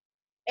clothes,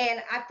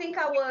 and I think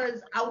I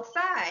was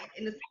outside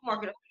in the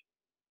supermarket.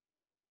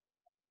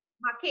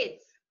 My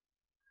kids,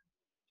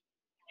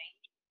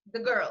 the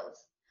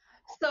girls.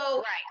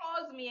 So he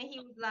calls me and he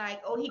was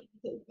like, "Oh, he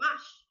to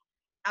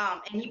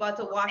wash, and he about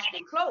to wash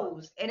their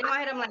clothes." And in my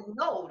head, I'm like,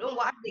 "No, don't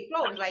wash their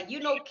clothes." Like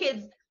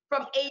kids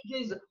from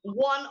ages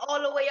 1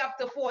 all the way up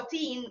to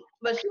 14,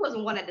 but she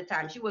wasn't 1 at the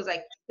time. She was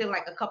like still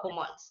like a couple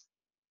months.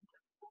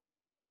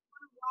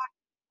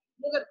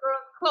 Little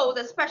girls' clothes,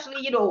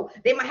 especially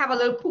they might have a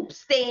little poop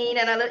stain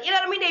and a little, you know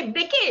what I mean?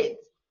 They kids.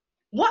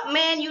 What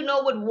man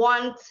would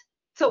want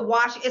to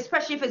wash,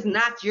 especially if it's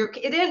not your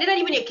kid? They're not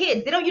even your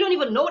kids. They don't. You don't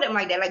even know them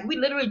like that. Like we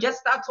literally just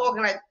started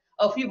talking like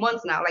a few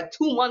months now, like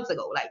 2 months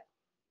ago. Like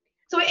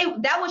so,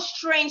 that was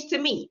strange to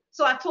me.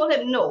 So I told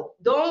him, no,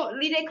 don't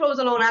leave their clothes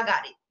alone. I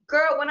got it,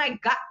 girl. When I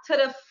got to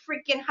the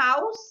freaking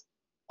house,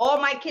 all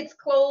my kids'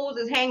 clothes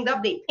is hanged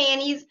up. They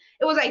panties.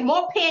 It was like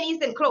more panties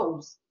than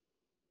clothes,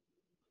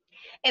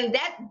 and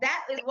that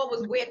is what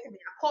was weird to me.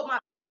 I called I'm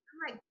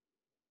like,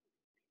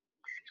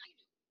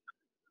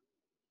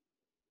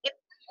 it's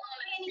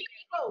panties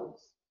and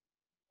clothes.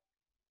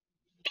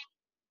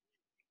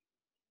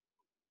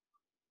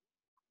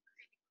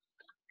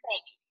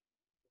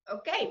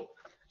 Okay.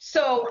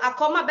 So I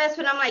called my best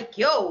friend. I'm like,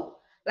 yo,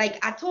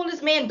 like I told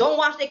this man, don't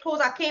wash their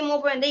clothes. I came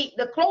over and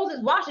the clothes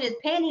is washing, his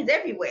panties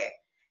everywhere.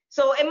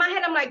 So in my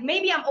head, I'm like,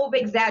 maybe I'm over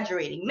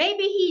exaggerating.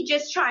 Maybe he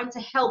just trying to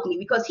help me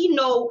because he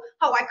know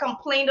how I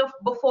complained of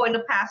before in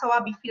the past, how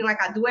I be feeling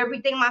like I do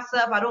everything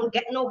myself. I don't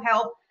get no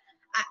help.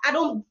 I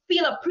don't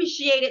feel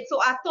appreciated.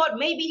 So I thought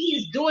maybe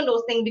he's doing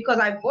those things because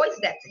I voiced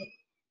that to him.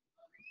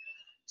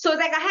 So it's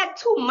like I had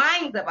two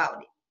minds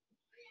about it.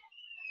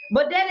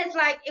 But then it's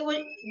like it was.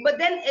 But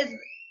then it's.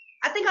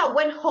 I think I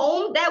went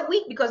home that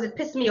week because it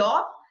pissed me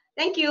off.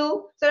 Thank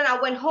you. So then I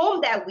went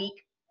home that week,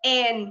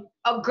 and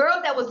a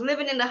girl that was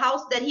living in the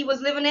house that he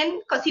was living in,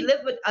 because he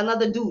lived with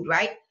another dude,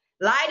 right?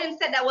 Lied and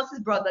said that was his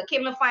brother.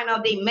 Came to find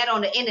out they met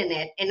on the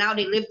internet, and now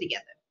they live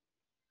together.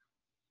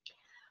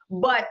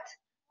 But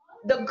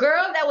the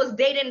girl that was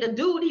dating the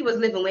dude he was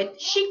living with,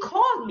 she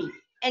called me,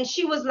 and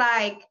she was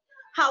like,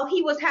 how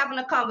he was having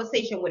a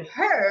conversation with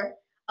her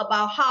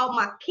about how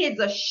my kids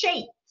are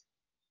shaped.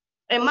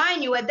 And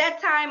mind you, at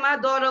that time, my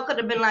daughter could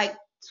have been like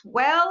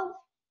 12.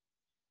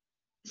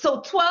 So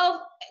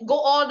 12 go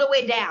all the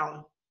way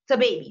down to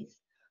babies.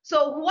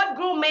 So what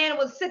grown man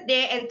would sit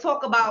there and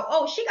talk about,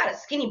 oh, she got a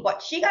skinny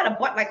butt. She got a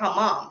butt like her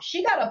mom.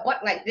 She got a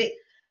butt like this.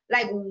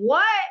 Like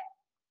what?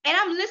 And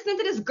I'm listening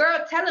to this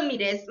girl telling me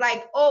this,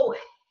 like, oh,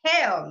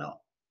 hell no.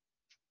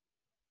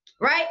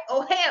 Right?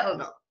 Oh, hell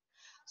no.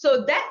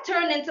 So that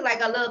turned into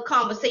like a little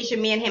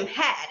conversation me and him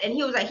had. And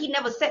he was like, he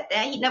never said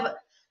that. He never.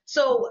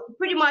 So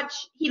pretty much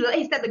he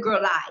said the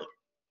girl lied.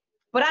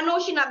 But I know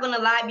she's not gonna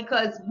lie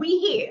because we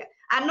here.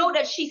 I know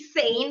that she's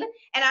sane,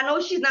 and I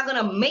know she's not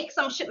gonna make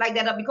some shit like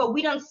that up because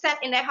we done sat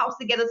in that house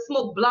together,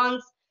 smoked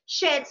blunts,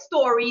 shared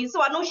stories.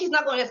 So I know she's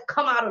not gonna just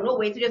come out of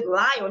nowhere to just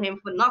lie on him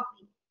for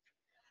nothing.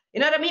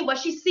 You know what I mean? But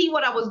she see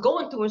what I was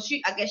going through, and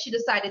I guess she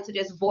decided to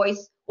just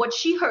voice what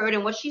she heard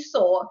and what she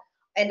saw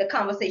and the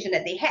conversation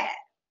that they had.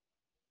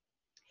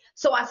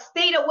 So I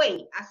stayed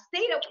away. I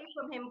stayed away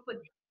from him for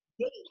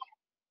days.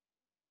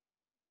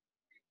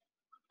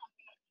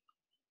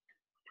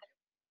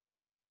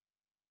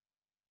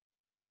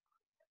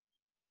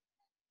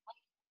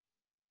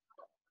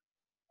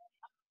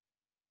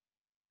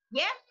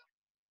 Yeah,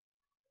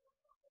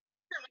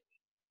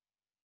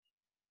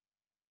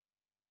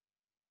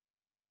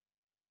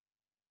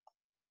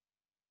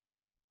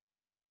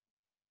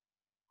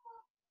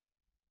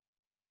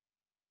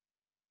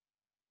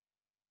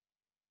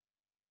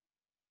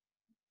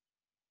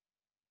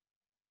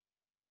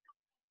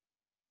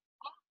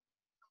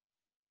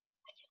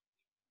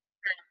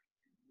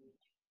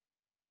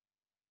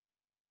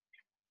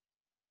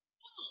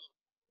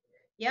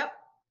 Yep.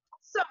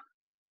 So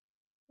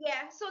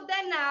yeah. So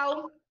then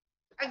now,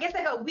 I guess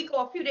like a week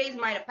or a few days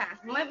might have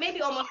passed,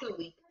 maybe almost a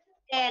week.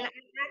 And I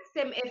asked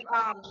him if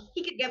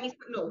he could get me.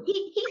 No,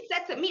 he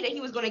said to me that he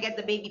was gonna get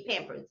the baby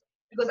Pampers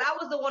because I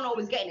was the one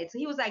always getting it. So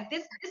he was like,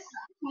 this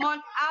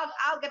month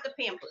I'll get the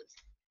Pampers.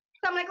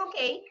 So I'm like,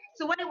 okay.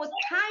 So when it was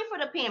time for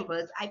the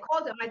Pampers, I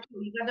called him like,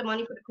 you got the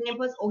money for the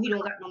Pampers? Oh, he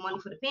don't got no money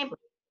for the Pampers.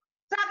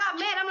 So I got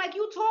mad. I'm like,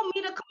 you told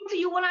me to come to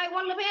you when I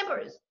won the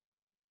Pampers.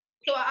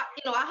 So I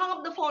hung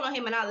up the phone on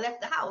him and I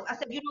left the house. I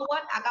said, you know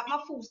what? I got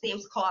my food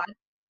stamps card.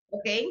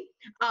 Okay.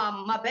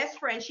 My best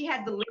friend, she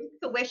had the link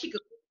to where she could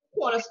go to the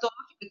corner store.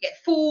 She could get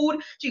food.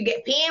 She could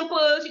get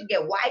Pampers. She could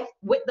get wipes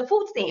with the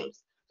food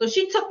stamps. So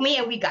she took me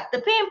and we got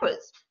the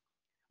Pampers.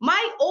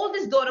 My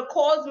oldest daughter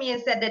calls me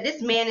and said that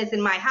this man is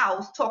in my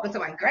house talking to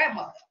my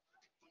grandmother.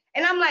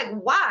 And I'm like,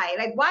 why?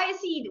 Like, why is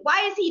he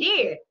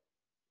there?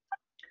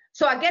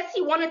 So I guess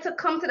he wanted to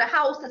come to the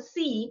house to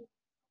see,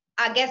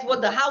 I guess,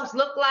 what the house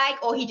looked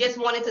like, or he just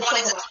wanted to talk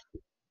about.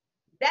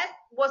 That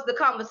was the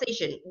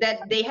conversation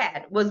that they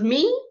had. Was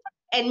me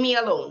and me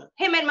alone.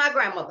 Him and my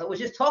grandmother was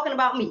just talking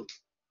about me.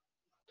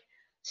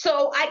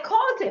 So I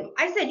called him.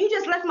 I said, "You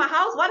just left my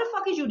house. Why the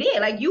fuck is you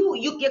there? Like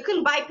you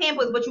couldn't buy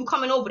Pampers, but you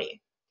coming over there."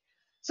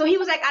 So he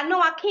was like, "I know.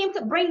 I came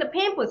to bring the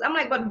Pampers." I'm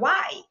like, "But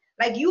why?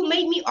 Like you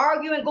made me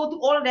argue and go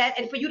through all of that,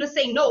 and for you to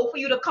say no, for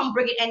you to come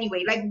bring it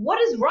anyway. Like what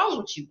is wrong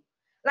with you?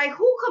 Like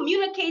who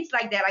communicates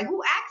like that? Like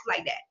who acts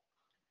like that?"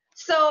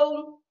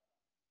 So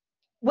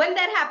when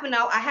that happened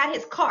now, I had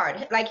his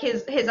card, like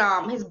his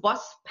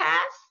bus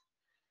pass.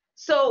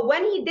 So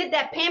when he did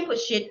that pamper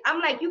shit, I'm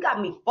like, you got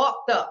me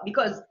fucked up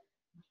because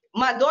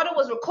my daughter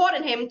was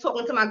recording him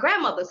talking to my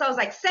grandmother. So I was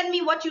like, send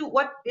me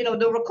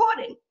the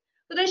recording.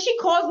 So then she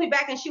calls me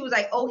back and she was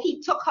like, oh,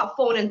 he took her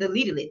phone and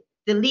deleted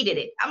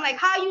it. I'm like,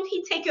 how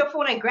he take your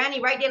phone and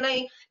granny right there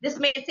like this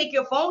man take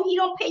your phone? He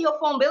don't pay your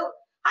phone bill.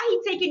 How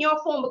he taking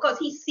your phone because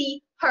he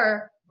see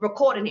her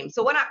recording him?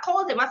 So when I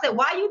called him, I said,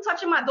 why are you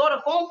touching my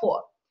daughter's phone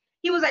for?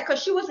 He was like,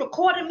 because she was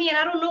recording me and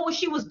I don't know what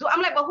she was doing.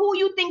 I'm like, but who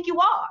you think you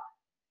are?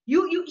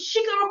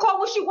 She can record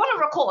what she want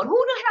to record.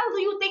 Who the hell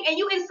do you think? And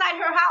you inside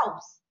her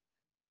house.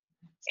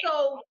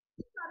 So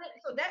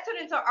that turned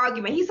into an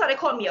argument. He started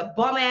calling me a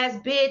bum ass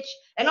bitch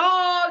and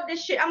all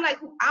this shit. I'm like,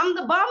 I'm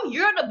the bum.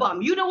 You're the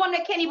bum. You're the one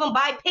that can't even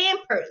buy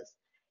Pampers.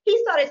 He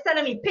started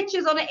sending me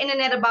pictures on the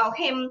internet about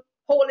him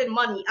holding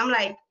money. I'm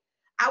like,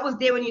 I was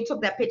there when you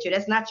took that picture.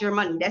 That's not your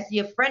money. That's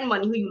your friend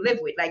money who you live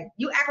with. Like,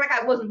 you act like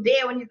I wasn't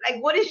there when you,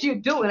 like, what is you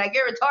doing? Like,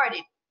 you're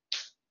retarded.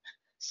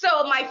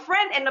 So my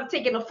friend ended up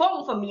taking the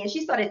phone from me and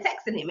she started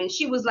texting him. And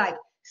she was like,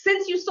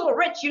 since you're so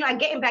rich, you're not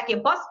getting back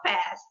your bus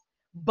pass,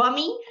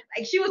 bummy.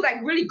 Like, she was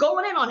like really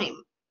going in on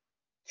him.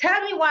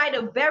 Tell me why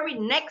the very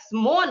next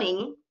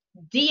morning,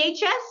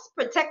 DHS,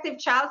 Protective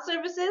Child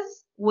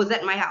Services, was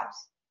at my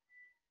house.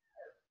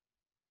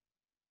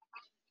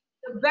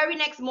 The very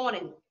next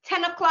morning,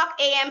 10 o'clock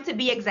a.m. to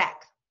be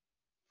exact,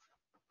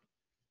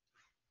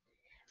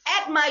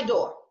 at my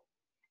door.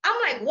 I'm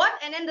like, what?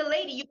 And then the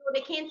lady,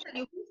 they can't tell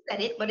you who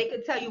said it, but they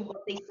could tell you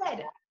what they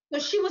said. So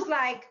she was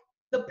like,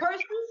 the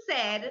person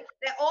said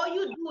that all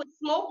you do is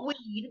smoke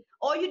weed,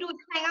 all you do is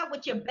hang out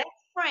with your best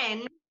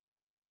friend.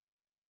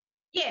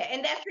 Yeah,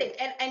 and that's it.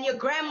 And your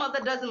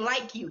grandmother doesn't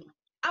like you.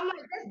 I'm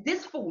like, that's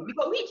this fool.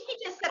 Because he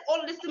just said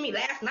all of this to me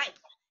last night.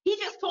 He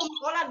just told me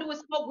all I do is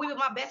smoke weed with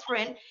my best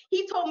friend.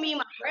 He told me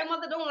my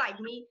grandmother don't like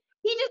me.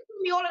 He just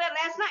told me all of that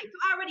last night. So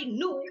I already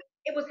knew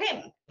it was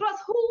him. Plus,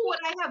 who would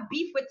I have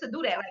beef with to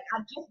do that? Like, I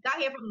just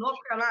got here from North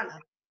Carolina.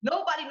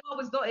 Nobody knew I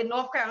was in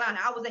North Carolina.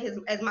 I was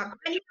at my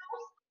granny's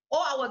house or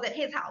I was at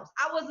his house.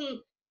 I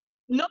wasn't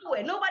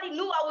nowhere. Nobody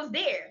knew I was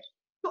there.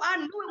 So I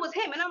knew it was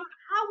him. And I'm like,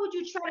 how would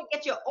you try to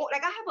get your own?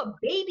 Like, I have a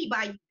baby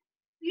by you.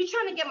 You're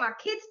trying to get my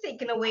kids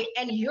taken away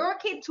and your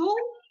kid too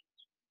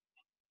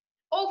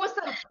over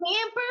some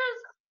Pampers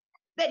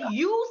that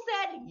you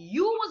said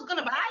you was going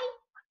to buy?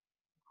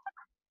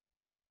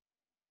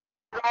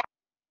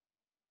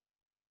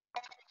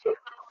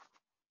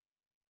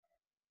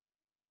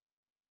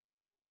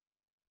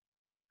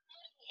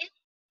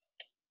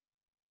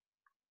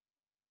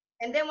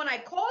 And then when I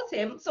called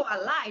him, so I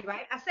lied,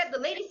 right? I said the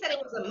lady said it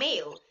was a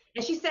male,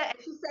 and she said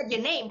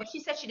your name, but she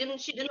said she didn't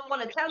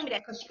want to tell me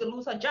that because she could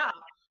lose her job.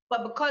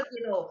 But because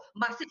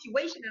my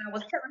situation and I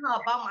was telling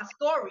her about my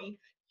story,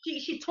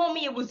 she told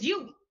me it was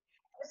you.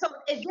 So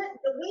it's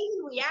just the way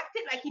he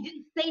reacted, like he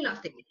didn't say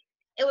nothing.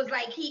 It was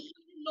like he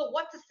didn't know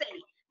what to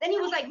say. Then he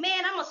was like,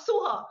 "Man, I'm gonna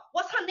sue her.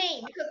 What's her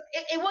name?" Because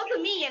it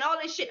wasn't me and all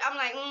this shit. I'm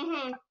like,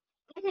 mm-hmm.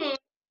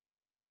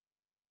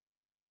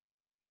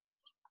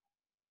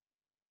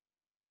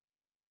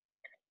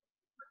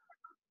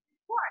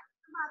 What?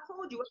 I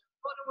told you when my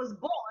daughter was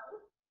born.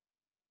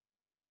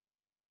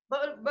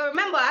 But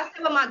remember, I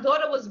said when my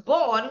daughter was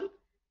born,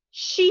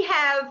 she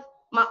have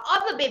my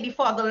other baby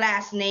father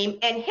last name,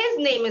 and his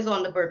name is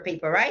on the birth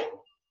paper, right?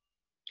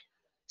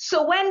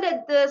 So when the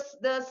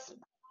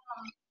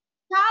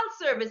child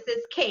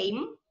services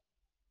came,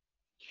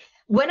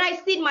 when I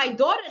see my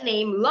daughter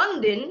name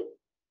London,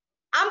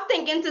 I'm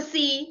thinking to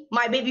see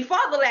my baby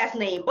father last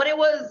name, but it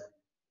was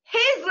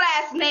his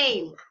last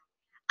name.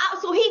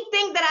 So he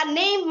think that I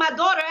named my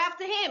daughter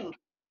after him.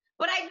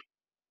 But I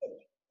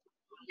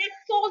that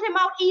sold him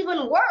out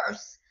even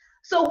worse.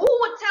 So who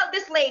would tell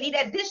this lady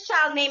that this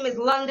child name is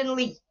London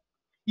Lee?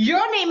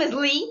 Your name is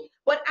Lee,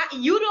 but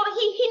you don't.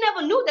 He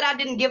never knew that I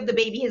didn't give the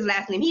baby his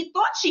last name. He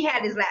thought she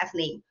had his last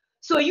name.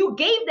 So you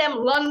gave them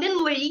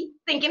London Lee,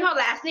 thinking her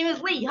last name is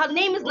Lee. Her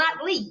name is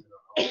not Lee.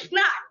 It's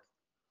not.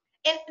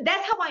 And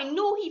that's how I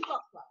knew he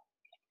fucked up.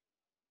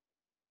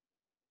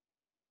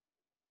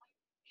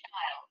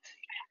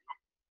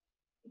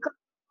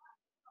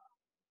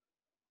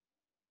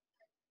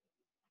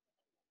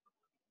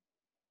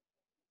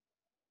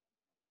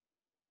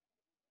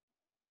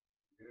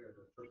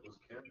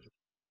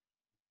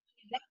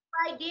 That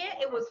right there,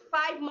 it was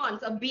 5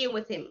 months of being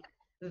with him.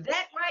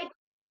 That right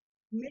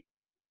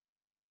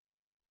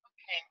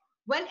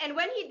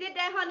when he did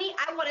that, honey,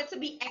 I wanted to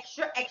be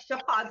extra, extra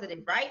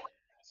positive, right?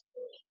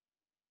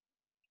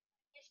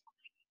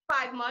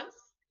 5 months.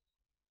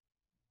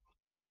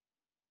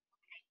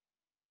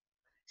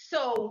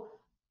 So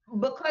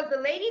because the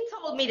lady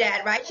told me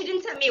that, right? She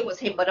didn't tell me it was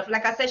him, but if,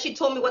 like I said, she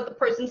told me what the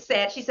person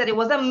said. She said it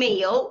was a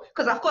male.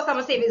 Because of course I'm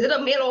gonna say, is it a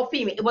male or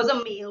female? It was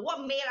a male.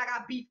 What male I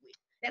got beef with?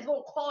 That's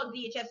gonna call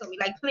DHS on me.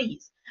 Like,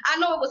 please. I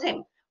know it was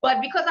him.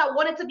 But because I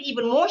wanted to be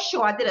even more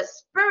sure, I did a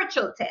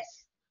spiritual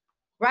test,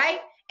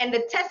 right? And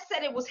the test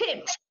said it was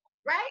him,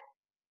 right?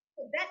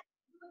 So that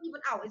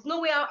even out. It's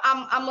no way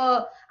I'm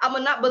a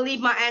not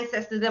believe my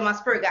ancestors and my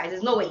spirit guys.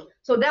 There's no way.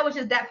 So that was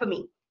just that for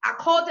me. I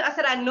called him. I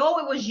said, I know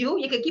it was you.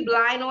 You can keep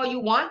lying all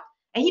you want.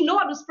 And he know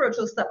I do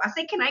spiritual stuff. I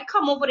said, can I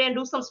come over there and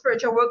do some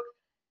spiritual work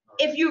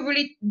if you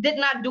really did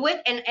not do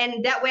it,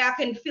 and that way I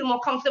can feel more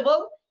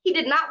comfortable? He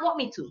did not want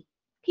me to.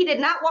 He did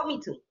not want me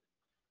to.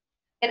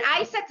 And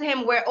I said to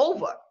him, we're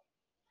over.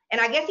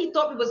 And I guess he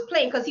thought we was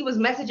playing because he was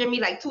messaging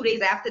me like 2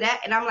 days after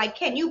that. And I'm like,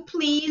 can you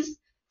please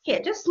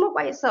here, just smoke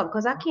by yourself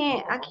because I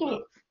can't.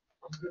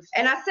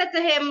 And I said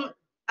to him,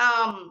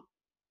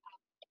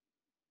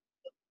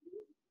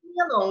 leave me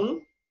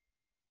alone.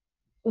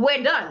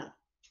 We're done.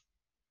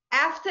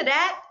 After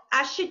that,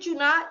 I shit you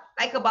not,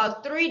 like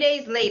about 3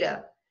 days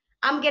later,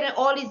 I'm getting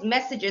all these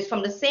messages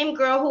from the same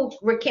girl who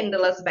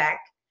rekindled us back.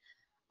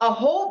 A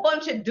whole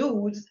bunch of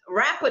dudes,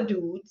 rapper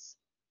dudes,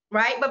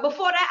 right? But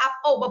before that,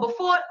 but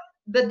before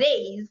the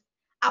days,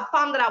 I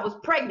found that I was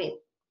pregnant,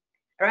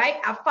 right?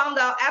 I found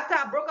out after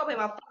I broke up with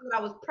him, I found that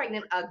I was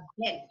pregnant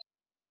again.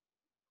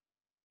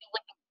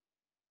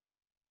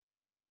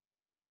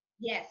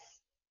 Yes.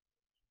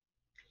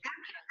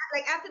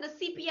 Like after the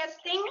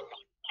CPS thing,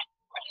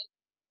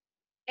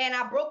 and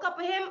I broke up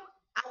with him,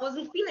 I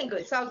wasn't feeling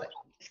good. So I was like,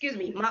 excuse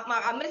me,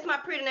 I missed my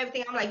period and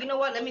everything. I'm like, you know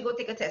what? Let me go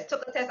take a test.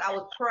 Took a test. I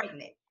was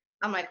pregnant.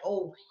 I'm like,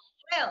 oh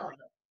hell,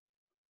 no.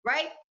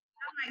 Right?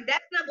 I'm like,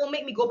 that's not gonna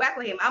make me go back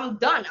with him. I'm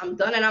done. I'm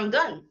done, and I'm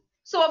done.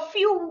 So a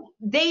few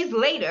days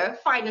later,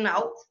 finding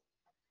out,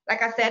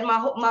 like I said,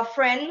 my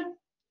friend,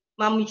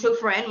 my mutual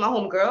friend, my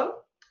homegirl,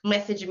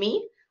 messaged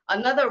me.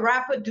 Another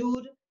rapper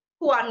dude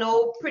who I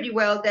know pretty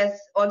well that's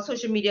on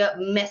social media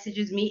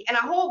messages me, and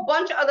a whole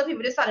bunch of other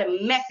people just started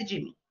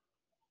messaging me.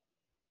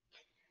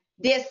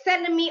 They're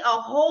sending me a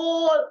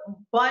whole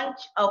bunch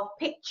of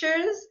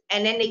pictures,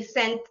 and then they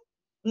sent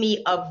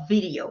me a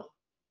video,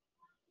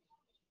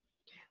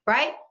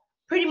 right?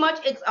 Pretty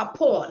much it's a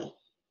porn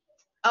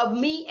of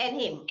me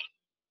and him,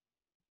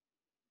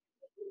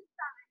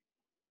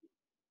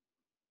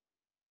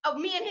 of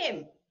me and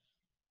him.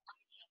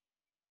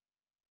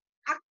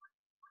 I,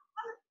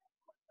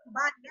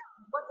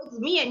 but it's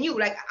me and you.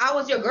 Like I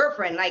was your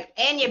girlfriend, like,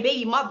 and your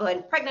baby mother,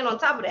 and pregnant on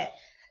top of that.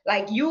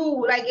 Like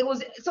you, like it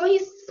was. So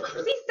he's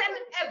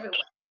sending everywhere,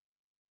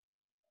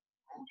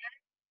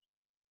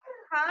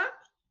 huh?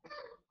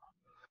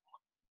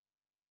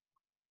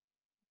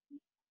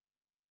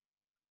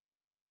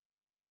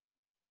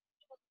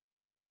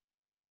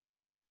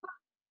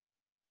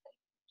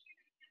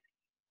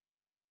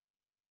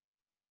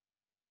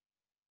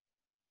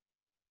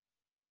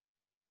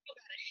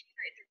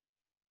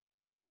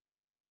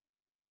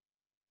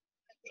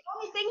 The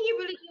only thing he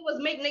really did was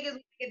make niggas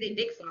get their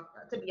dicks off.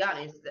 To be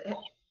honest,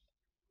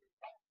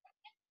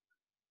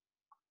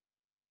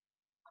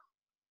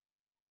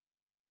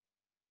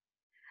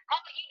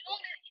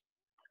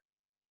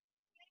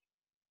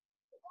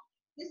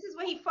 this is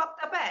where he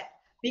fucked up at,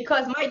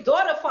 because my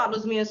daughter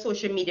follows me on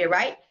social media,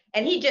 right?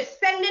 And he just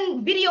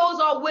sending videos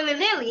all willy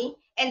nilly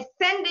and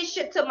send this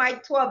shit to my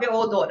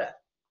 12-year-old daughter.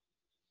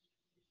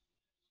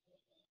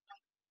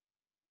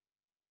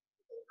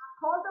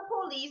 Called the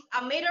police.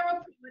 I made a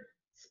report.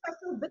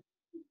 Special victim.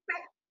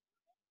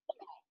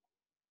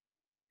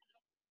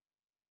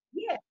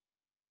 Yeah,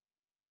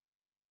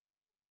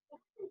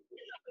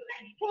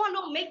 porn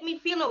don't make me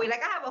feel no way.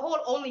 Like I have a whole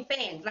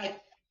OnlyFans.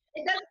 Like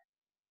it doesn't.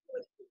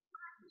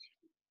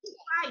 He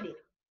tried it.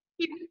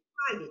 He really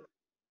tried it.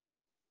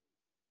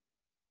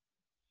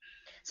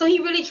 So he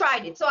really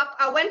tried it. So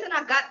I went and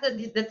I got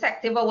the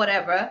detective or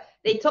whatever.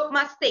 They took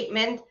my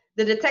statement.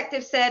 The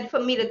detective said for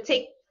me to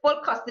take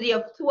full custody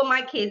of two of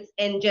my kids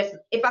and just,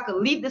 if I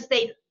could leave the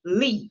state,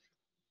 leave.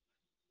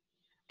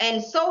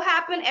 And so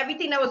happened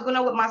everything that was going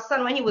on with my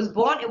son when he was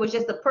born, it was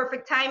just the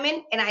perfect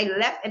timing. And I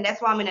left, and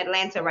that's why I'm in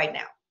Atlanta right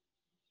now.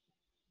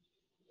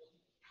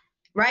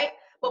 Right?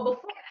 But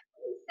before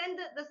he sent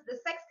the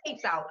sex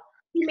tapes out,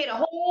 he made a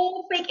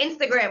whole fake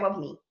Instagram of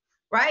me.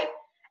 Right?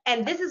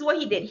 And this is what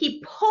he did.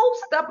 He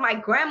posted up my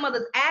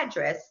grandmother's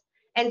address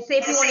and said,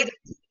 if you want to get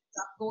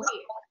stuff, go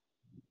here.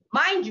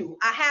 Mind you,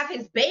 I have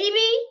his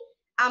baby,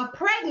 I'm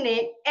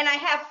pregnant, and I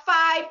have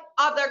 5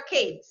 other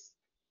kids.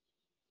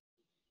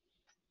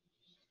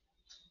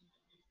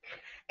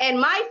 And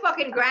my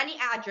fucking granny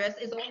address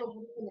is all over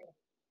the internet.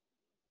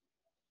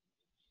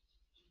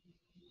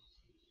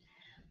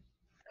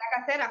 Like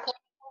I said, I called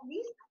the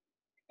police.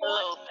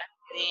 Little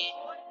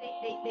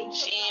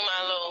she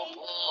my little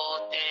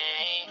boo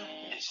thing.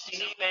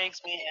 She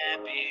makes me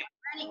happy.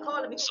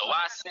 So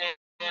I said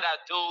that I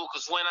do,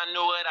 cause when I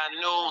knew it, I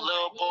knew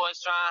little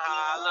boys trying to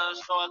holler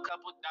for a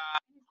couple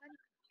dollars.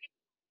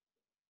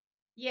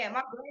 Yeah,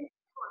 my granny.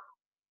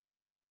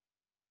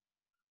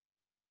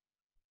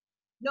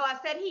 No, I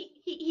said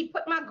he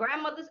put my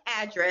grandmother's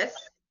address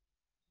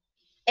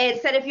and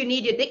said if you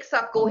need your dick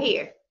sucked, go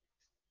here.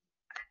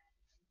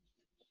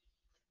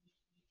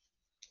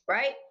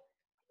 Right?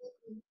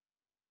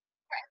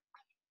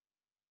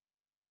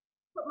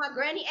 Put my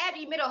granny ad.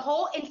 You made a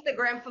whole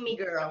Instagram for me,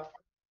 girl,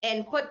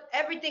 and put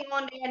everything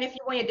on there. And if you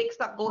want your dick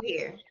sucked, go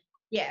here.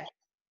 Yes.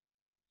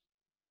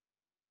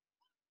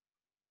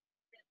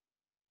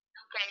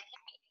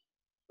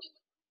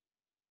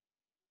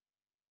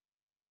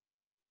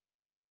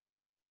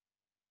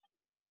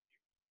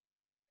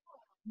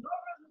 No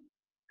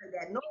like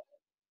that. No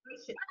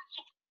shit.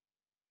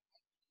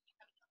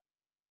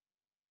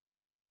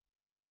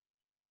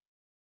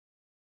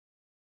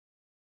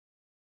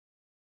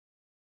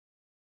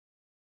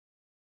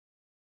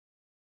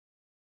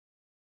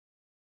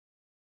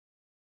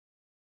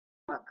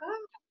 Oh my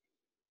God.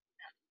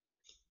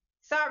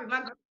 Sorry, my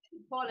girl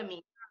keep calling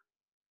me.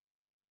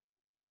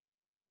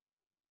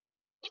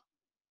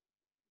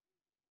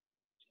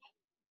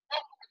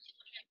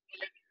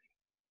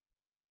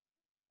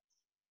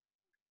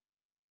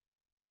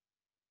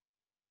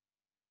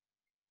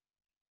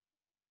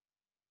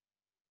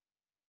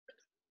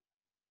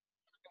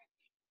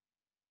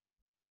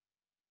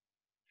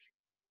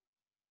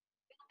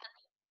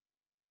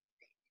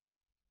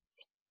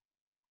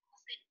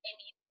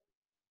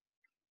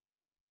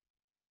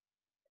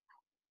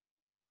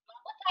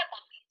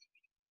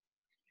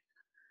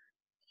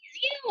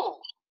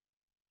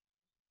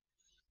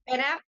 And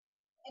after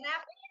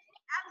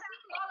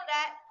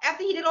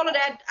he did all of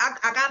that,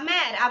 I got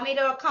mad. I made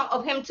an account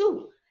of him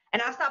too,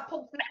 and I stopped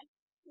posting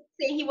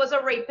saying he was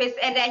a rapist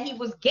and that he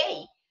was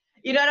gay.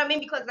 You know what I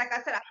mean? Because like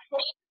I said,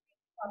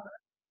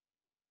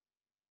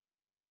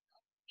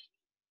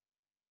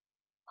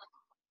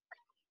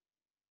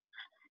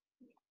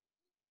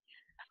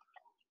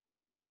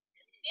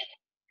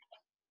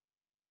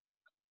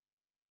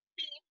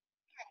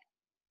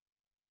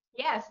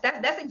 yes,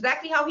 that's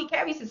exactly how he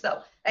carries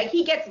himself. Like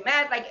he gets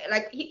mad,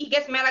 like he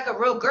gets mad like a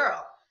real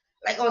girl,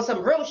 like on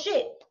some real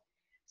shit.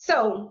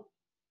 So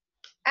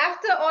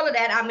after all of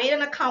that, I made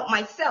an account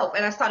myself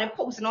and I started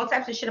posting all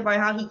types of shit about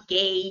how he's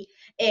gay.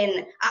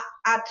 And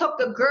I took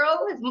the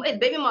girl, his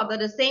baby mother,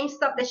 the same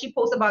stuff that she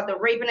posted about the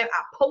rape, and I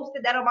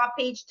posted that on my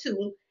page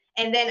too.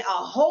 And then a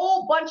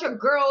whole bunch of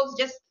girls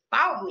just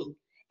found me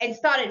and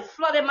started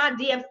flooding my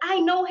DMs. I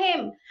know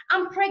him.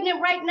 I'm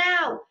pregnant right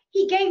now.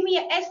 He gave me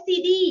an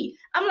STD.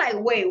 I'm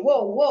like, wait,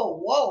 whoa, whoa,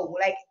 whoa.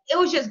 Like, it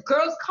was just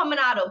girls coming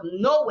out of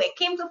nowhere.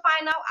 Came to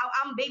find out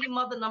I'm baby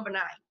mother number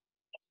 9.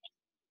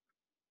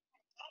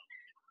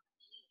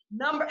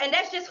 Number, and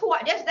that's just who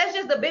I that's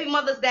just the baby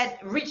mothers that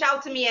reach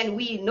out to me and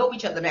we know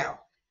each other now.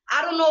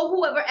 I don't know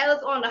whoever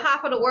else on the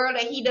half of the world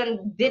that he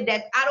done did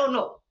that. I don't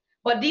know.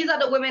 But these are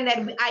the women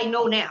that I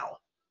know now.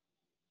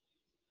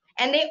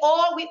 And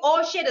we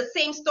all share the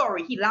same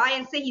story. He lie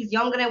and say he's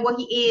younger than what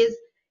he is.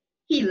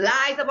 He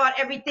lies about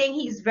everything.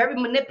 He's very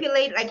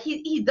manipulated. Like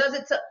he does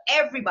it to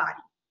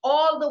everybody.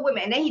 All the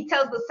women. And then he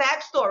tells the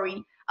sad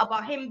story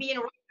about him being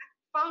raped.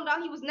 Found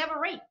out he was never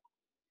raped.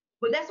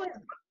 But that's what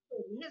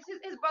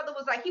his brother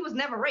was like. He was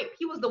never raped.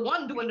 He was the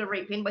one doing the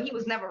raping, but he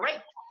was never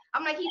raped.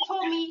 I'm like, he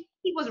told me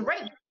he was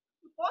raped.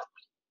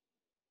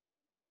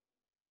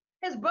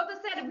 His brother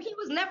said he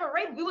was never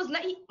raped. We was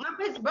not.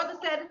 His brother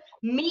said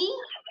me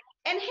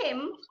and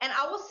him and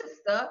our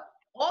sister,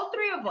 all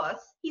 3 of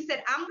us. He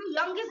said I'm the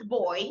youngest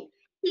boy.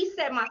 He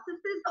said my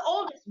sister is the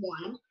oldest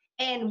one,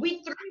 and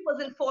we 3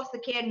 was in foster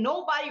care.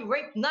 Nobody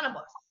raped none of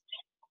us.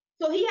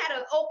 So he had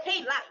an okay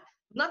life.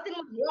 Nothing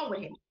was wrong with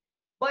him.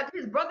 But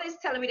his brother is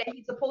telling me that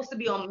he's supposed to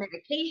be on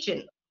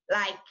medication.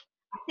 Like,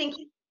 I think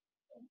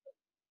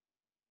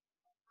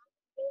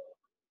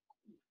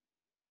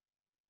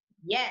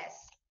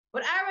yes.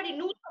 But I already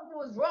knew something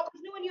was wrong.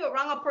 Because when you're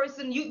around a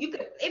person, you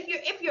could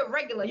if you're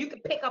regular, you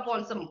could pick up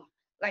on some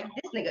like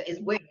this nigga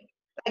is weird.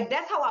 Like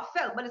that's how I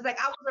felt. But it's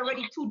like I was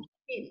already too deep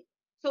in.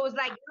 So it's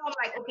like I'm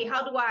like, okay,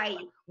 how do I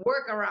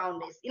work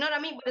around this? You know what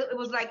I mean? But it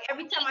was like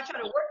every time I try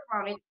to work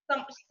around it, some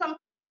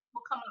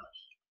will come up.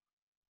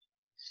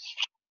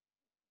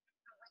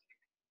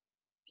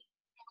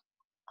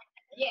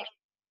 Yeah.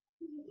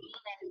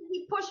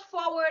 He pushed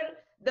forward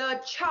the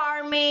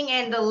charming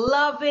and the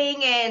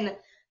loving and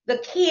the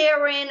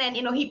caring, and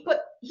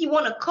he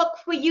want to cook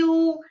for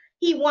you.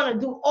 He want to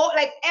do all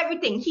like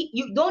everything.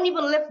 You don't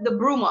even lift the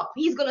broom up.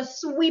 He's gonna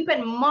sweep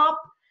and mop.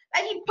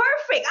 Like he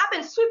perfect. I've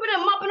been sweeping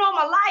and mopping all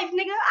my life,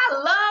 nigga. I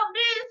love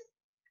this.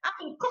 I've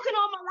been cooking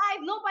all my life.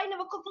 Nobody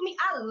never cooked for me.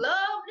 I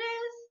love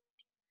this.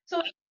 So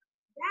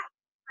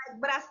that,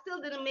 but I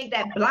still didn't make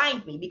that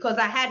blind me because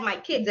I had my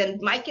kids,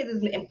 and my kids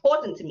is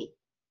important to me.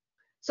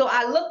 So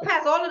I look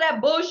past all of that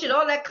bullshit,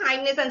 all that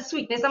kindness and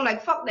sweetness. I'm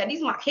like, fuck that.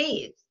 These are my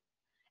kids.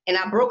 And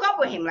I broke up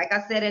with him, like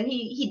I said, and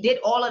he did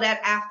all of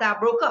that after I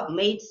broke up,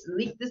 made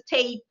leaked this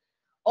tape,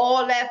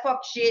 all that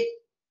fuck shit,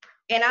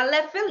 and I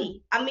left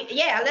Philly. I mean,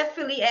 yeah, I left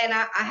Philly, and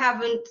I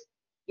haven't,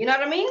 you know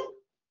what I mean?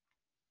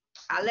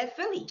 I left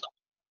Philly.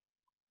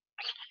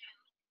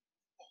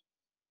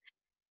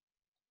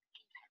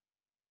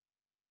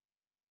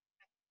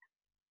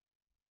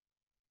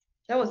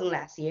 That wasn't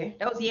last year.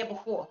 That was the year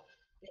before.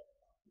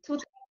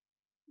 2019.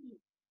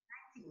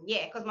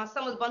 Yeah, because my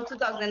son was born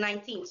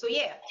 2019. So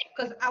yeah,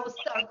 because I was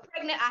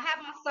pregnant. I had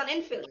my son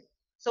in Philly.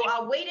 So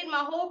I waited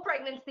my whole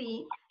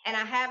pregnancy and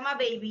I had my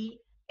baby,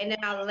 and then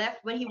I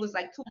left when he was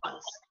like 2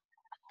 months.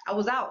 I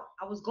was out.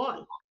 I was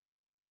gone.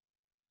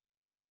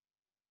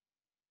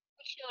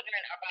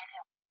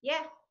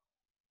 Yeah,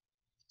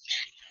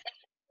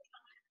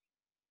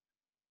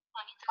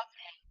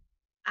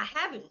 I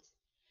haven't.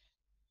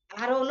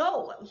 I don't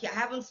know. I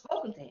haven't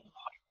spoken to him.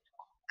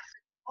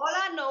 All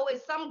I know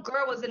is some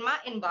girl was in my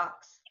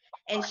inbox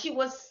and she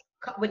was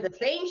with the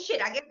same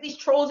shit. I guess these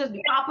trolls just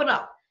be popping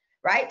up,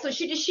 right? So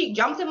she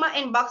jumped in my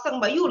inbox talking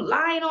about you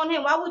lying on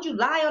him. Why would you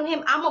lie on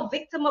him? I'm a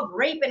victim of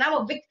rape and I'm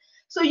a victim.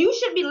 So you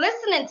should be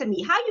listening to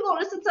me. How you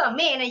gonna listen to a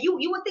man and you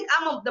would think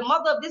the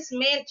mother of this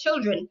man's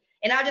children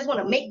and I just want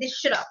to make this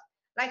shit up?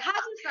 Like how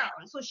you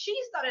sound? So she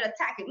started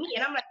attacking me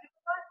and I'm like, you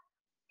know what?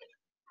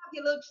 Have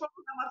your little trolls.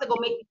 I'm about to go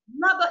make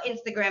another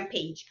Instagram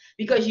page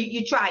because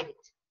you tried it.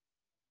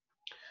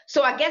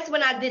 So I guess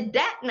when I did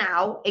that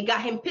now, it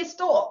got him pissed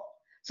off.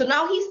 So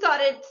now he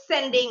started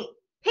sending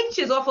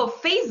pictures off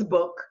of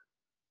Facebook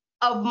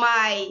of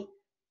my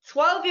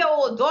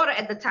 12-year-old daughter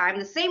at the time,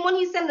 the same one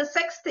he sent the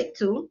sex stick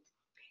to.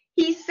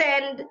 He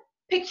sent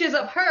pictures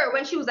of her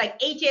when she was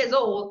like 8 years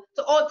old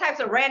to all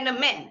types of random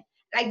men.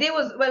 Like they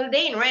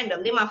ain't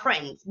random, they my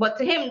friends. But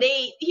to him,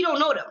 he don't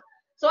know them.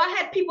 So I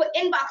had people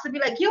inbox and be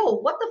like, yo,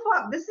 what the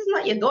fuck? This is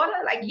not your daughter?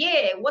 Like,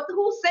 yeah,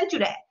 who sent you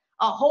that?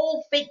 A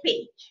whole fake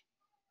page.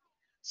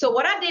 So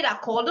what I did, I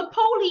called the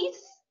police.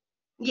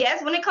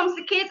 Yes, when it comes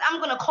to kids, I'm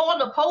gonna call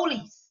the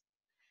police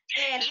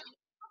and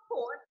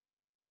report.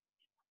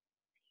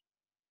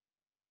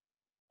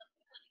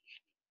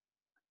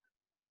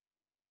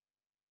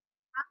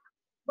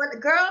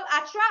 But girl,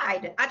 I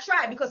tried. I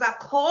tried because I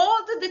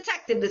called the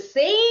detective, the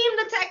same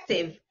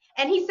detective,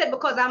 and he said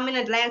because I'm in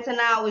Atlanta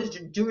now is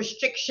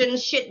restriction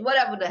shit,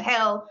 whatever the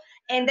hell.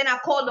 And then I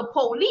called the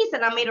police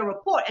and I made a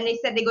report, and they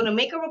said they're gonna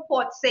make a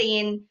report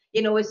saying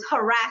it's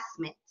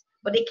harassment,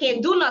 but they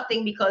can't do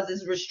nothing because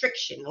it's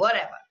restriction,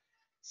 whatever.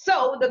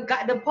 So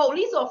the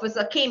police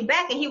officer came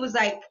back and he was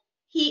like,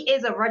 he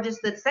is a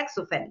registered sex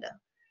offender.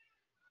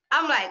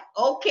 I'm like,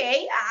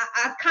 okay,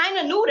 I kind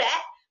of knew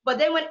that. But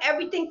then when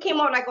everything came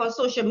out like on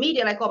social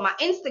media, like on my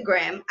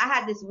Instagram, I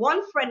had this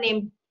one friend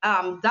named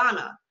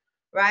Donna,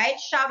 right?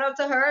 Shout out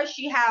to her.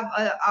 She have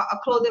a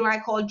clothing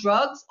line called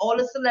Drugs. All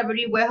the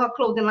celebrity wear her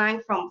clothing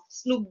line from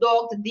Snoop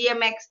Dogg to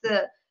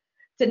DMX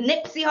to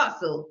Nipsey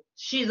Hussle.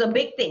 She's a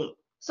big thing.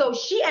 So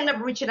she ended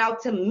up reaching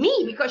out to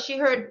me because she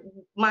heard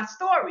my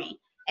story.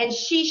 And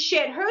she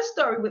shared her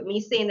story with me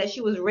saying that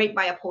she was raped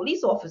by a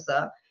police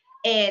officer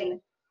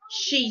and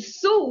she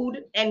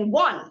sued and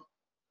won.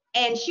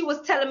 And she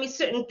was telling me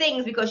certain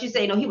things because she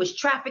said, he was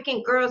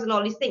trafficking girls and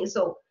all these things.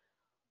 So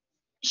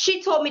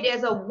she told me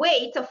there's a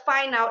way to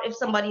find out if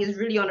somebody is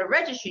really on the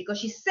registry because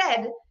she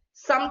said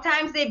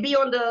sometimes they be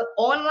on the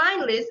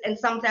online list and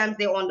sometimes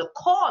they're on the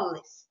call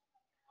list.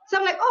 So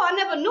I'm like, oh, I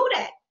never knew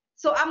that.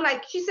 So I'm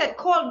like, she said,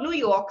 call New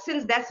York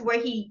since that's where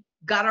he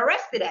got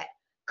arrested at.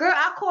 Girl,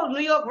 I called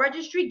New York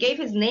registry, gave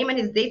his name and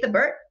his date of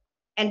birth,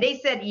 and they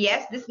said,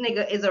 yes, this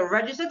nigga is a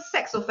registered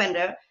sex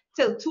offender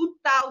till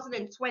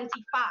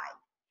 2025.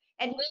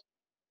 And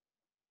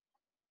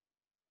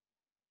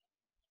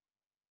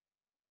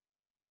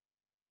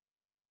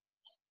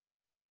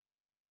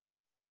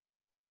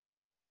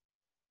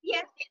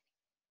yes,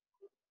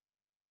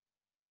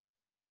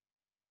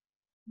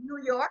 New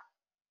York,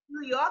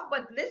 New York,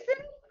 but listen,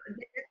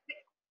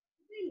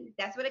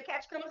 that's where the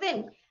catch comes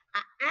in.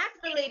 I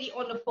asked the lady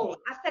on the phone,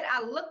 I said,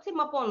 I looked him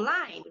up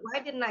online. Why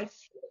didn't I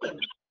see him?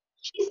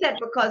 She said,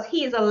 because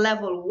he is a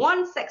level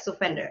one sex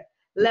offender.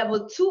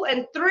 Level two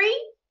and three,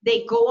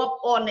 they go up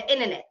on the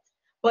internet.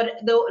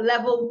 But the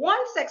level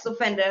one sex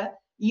offender,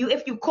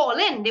 if you call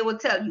in, they will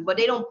tell you, but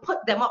they don't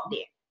put them up there.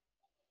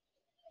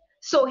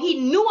 So he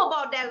knew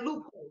about that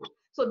loophole.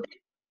 So Google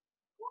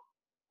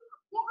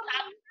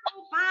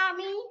find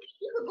me.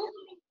 You could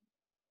Google me.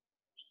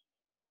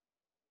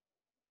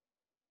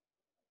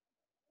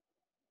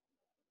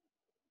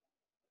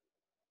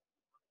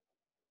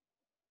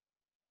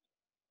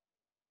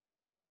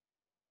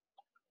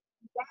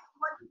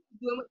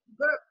 doing with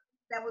the girl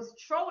that was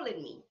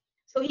trolling me.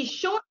 So he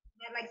showed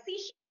me that, like, see,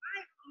 she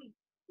lied on me.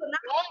 So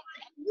now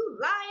you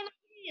lying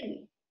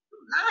again. You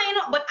lying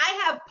on, but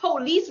I have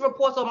police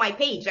reports on my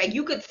page. Like,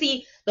 you could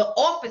see the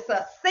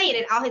officer saying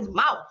it out his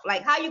mouth.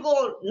 Like, how you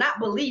gonna not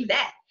believe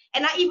that?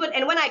 And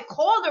when I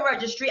called the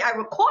registry, I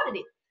recorded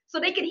it. So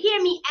they could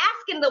hear me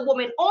asking the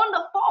woman on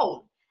the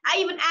phone. I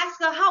even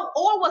asked her how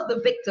old was the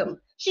victim.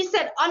 She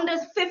said under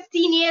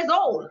 15 years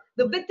old.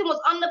 The victim was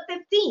under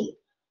 15.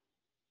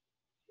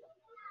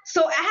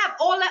 So I have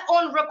all that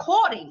on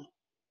recording.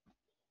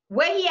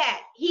 Where he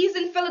at? He's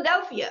in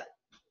Philadelphia.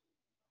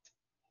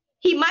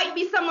 He might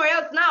be somewhere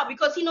else now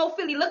because he know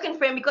Philly looking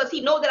for him because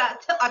he know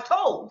that I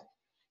told.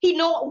 He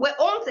know we're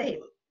on to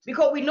him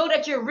because we know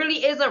that you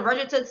really is a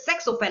registered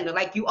sex offender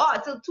like you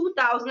are till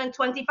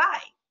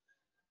 2025.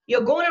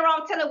 You're going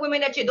around telling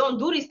women that you don't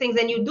do these things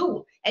and you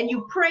do. And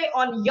you prey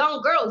on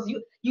young girls.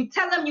 You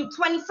tell them you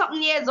 20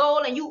 something years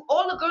old and you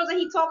all the girls that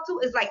he talked to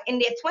is like in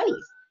their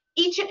 20s.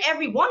 Each and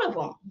every one of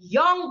them.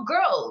 Young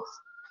girls.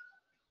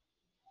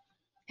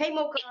 Hey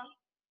Mocha.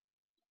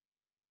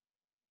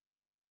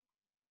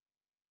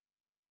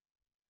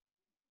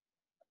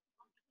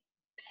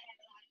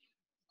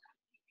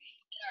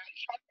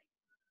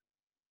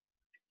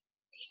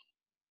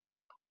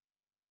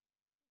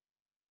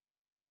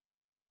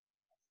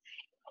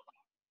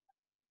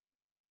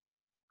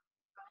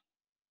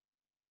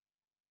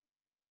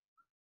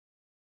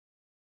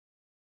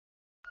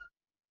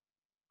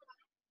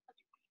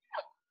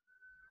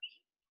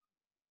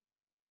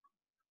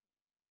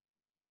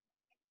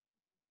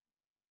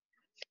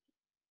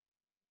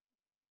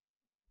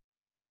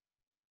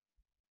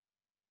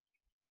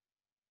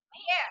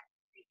 Yeah,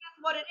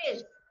 that's what it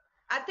is.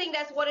 I think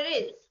that's what it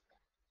is.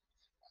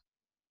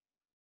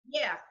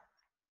 Yeah.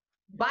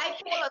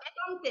 Bipolar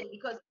something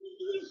because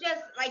he's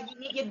just like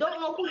you don't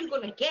know who you're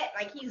gonna get.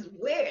 Like he's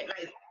weird.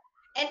 Like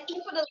and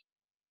even for the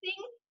thing,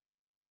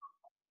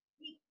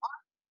 he,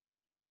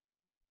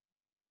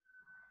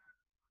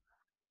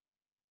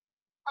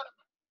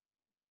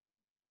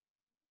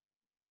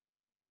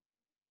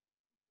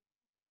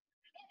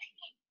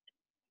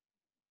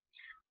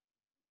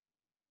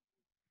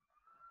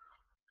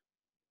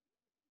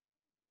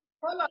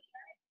 hold on,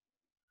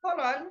 hold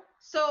on.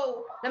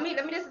 So let me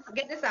just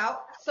get this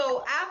out.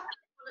 So after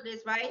all of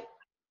this, right?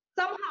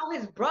 Somehow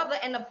his brother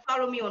ended up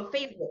following me on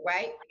Facebook,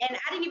 right? And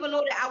I didn't even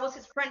know that I was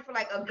his friend for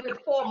like a good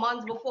 4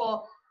 months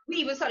before we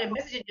even started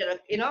messaging each other.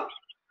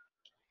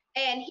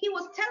 And he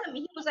was telling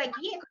me, he was like,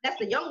 yeah, 'cause that's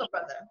the younger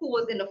brother who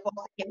was in the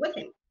foster care with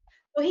him.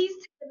 So he's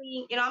telling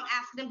me, I'm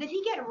asking him, did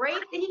he get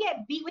raped? Did he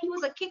get beat when he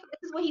was a kid?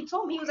 This is what he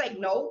told me. He was like,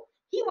 no,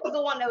 he was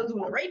the one that was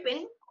doing the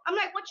raping. I'm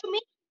like, what you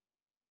mean?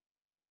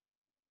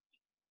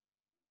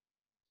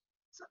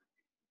 So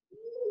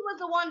he was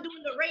the one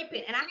doing the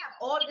raping, and I have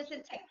all this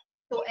in text.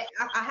 So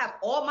I have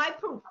all my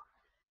proof.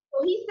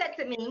 So he said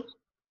to me,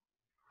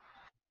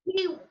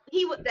 he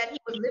was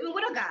living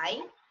with a guy,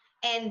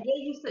 and they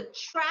used to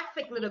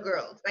traffic little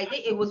girls. Like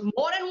it was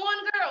more than one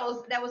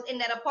girls that was in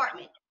that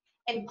apartment,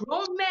 and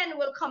grown men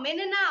will come in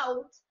and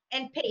out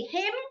and pay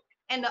him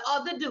and the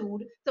other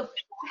dude to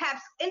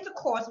have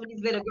intercourse with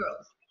these little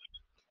girls.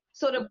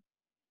 So the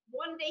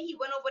one day he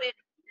went over there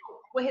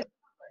with his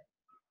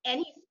and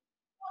he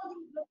saw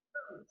these little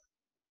girls.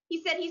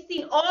 He said he's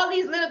seen all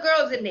these little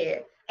girls in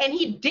there, and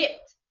he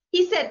dipped.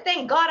 He said,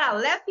 "Thank God I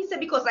left." He said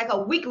because like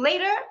a week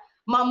later,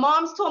 my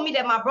mom's told me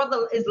that my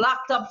brother is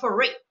locked up for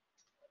rape.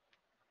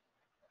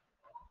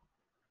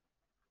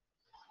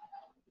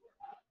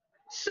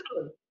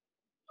 Soon.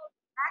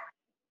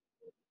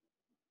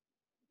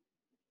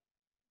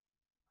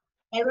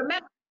 And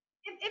remember,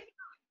 if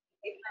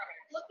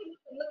look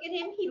at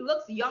him, he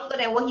looks younger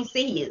than what he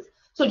said he is.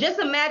 So just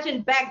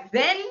imagine back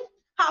then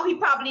how he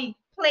probably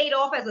played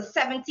off as a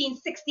 17,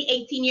 60,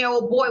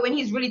 18-year-old boy when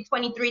he's really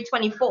 23,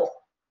 24.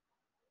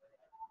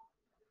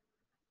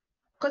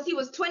 Because he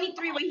was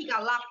 23 when he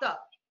got locked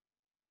up.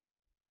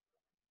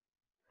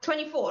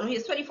 24. No, he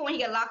was 24 when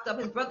he got locked up.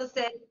 His brother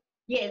said,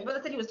 yeah, his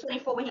brother said he was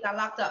 24 when he got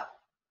locked up.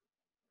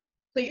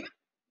 So you're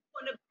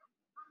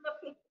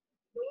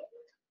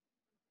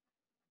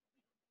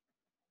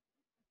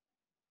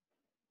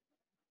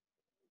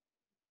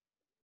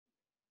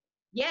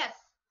yes,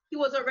 he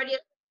was already.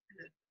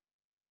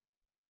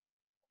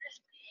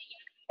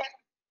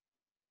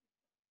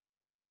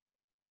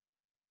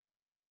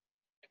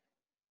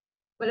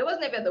 But it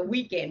wasn't even the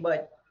weekend.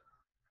 But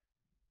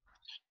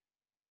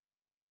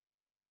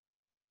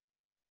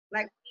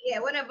like, yeah,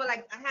 whenever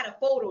like I had a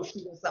photo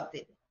shoot or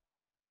something.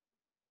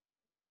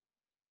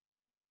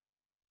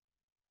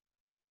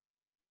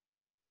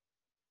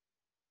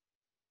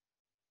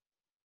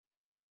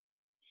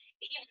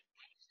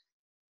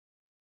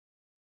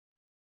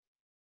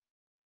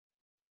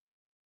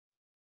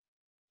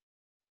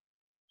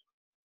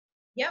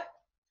 Yep,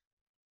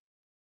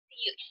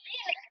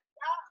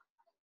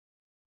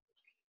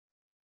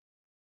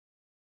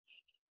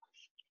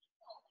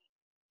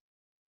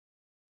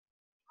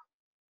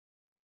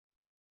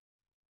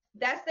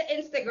 that's the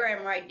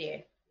Instagram right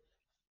there.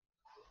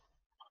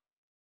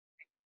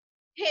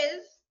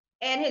 His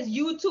and his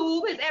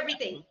YouTube, his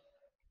everything.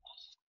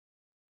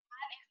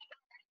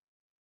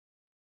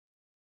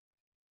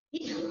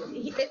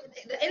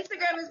 The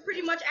Instagram is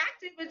pretty much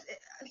active.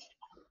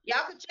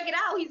 Y'all can check it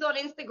out. He's on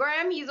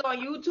Instagram. He's on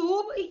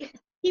YouTube.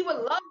 He would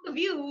love the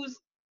views.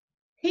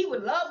 He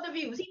would love the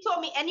views. He told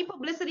me any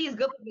publicity is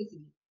good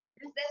publicity.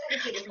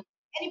 That's what it is.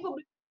 Any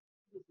publicity.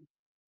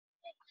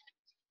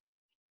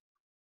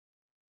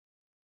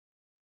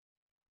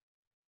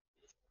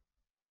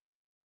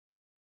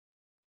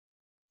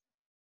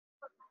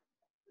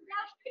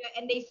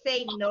 And they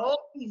say no,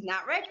 he's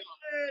not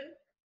registered.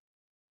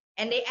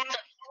 And they asked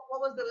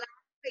what was the last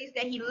place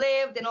that he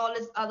lived and all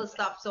this other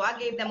stuff. So I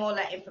gave them all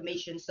that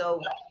information.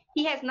 So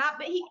he has not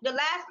been. The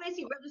last place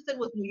he registered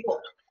was New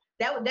York.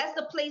 That's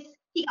the place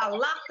he got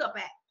locked up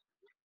at.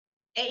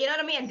 And you know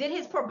what I mean? And did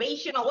his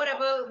probation or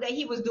whatever that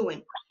he was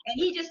doing. And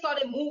he just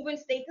started moving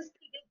state to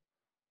state,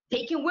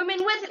 taking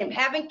women with him,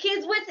 having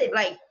kids with it.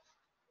 Like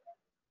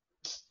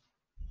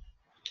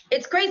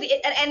it's crazy.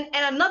 And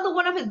another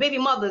one of his baby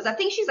mothers, I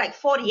think she's like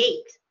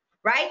 48,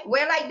 right?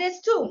 We're like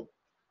this too.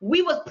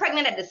 We was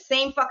pregnant at the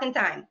same fucking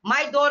time.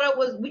 My daughter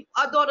was.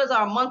 Our daughters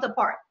are a month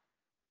apart.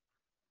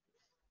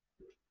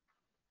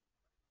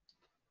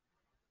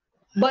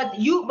 But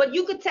you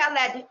could tell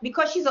that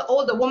because she's an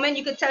older woman,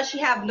 you could tell she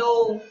have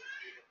no,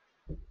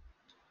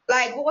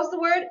 like, what's the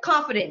word,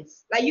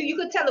 confidence. Like you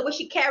could tell the way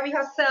she carry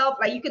herself.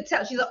 Like you could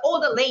tell she's an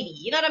older lady.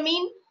 You know what I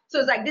mean? So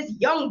it's like this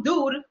young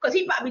dude, because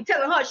he probably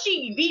telling her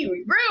she be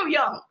real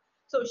young.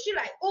 So she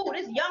like, oh,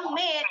 this young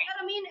man. You know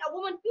what I mean? A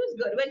woman feels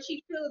good when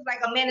she feels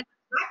like a man is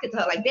attracted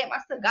to her. Like, damn, I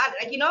still got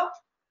it. Like, you know.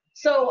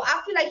 So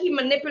I feel like he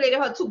manipulated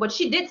her too. But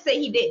she did say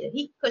he did.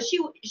 Because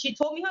she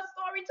told me her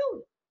story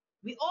too.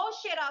 We all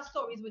shared our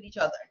stories with each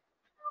other,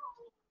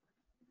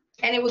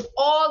 and it was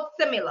all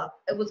similar.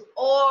 It was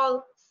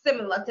all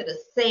similar to the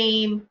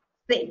same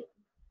thing.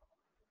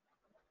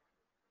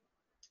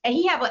 And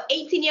he have an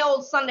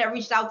 18-year-old son that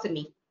reached out to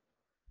me.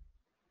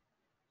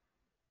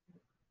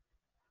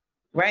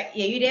 Right?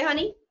 Yeah, you there,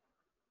 honey?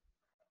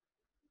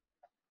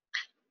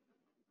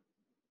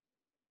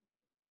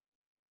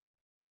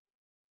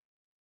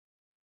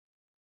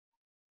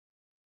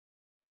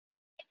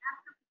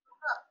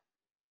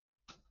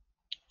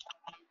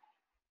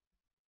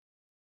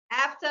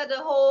 After the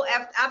whole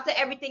after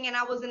everything, and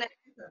I was in Atlanta.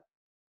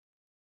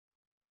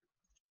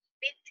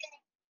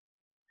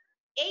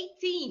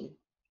 18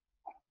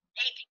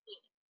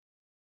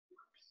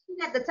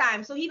 at the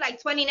time, so he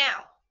like 20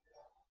 now.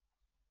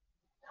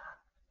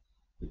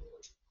 He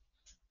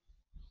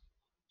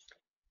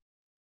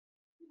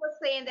was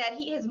saying that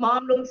his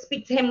mom don't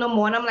speak to him no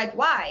more, and I'm like,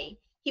 why?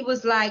 He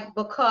was like,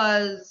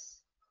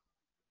 because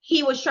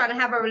he was trying to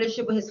have a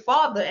relationship with his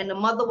father, and the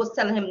mother was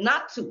telling him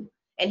not to,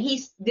 and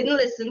he didn't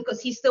listen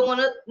because he still want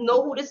to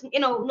know who this,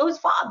 know his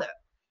father.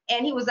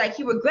 And he was like,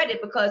 he regretted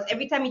because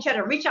every time he tried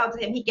to reach out to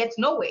him, he gets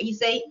nowhere. He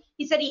said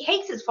he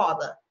hates his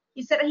father.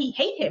 He said that he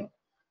hate him.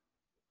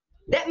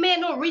 That man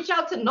don't reach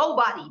out to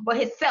nobody but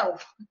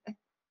himself.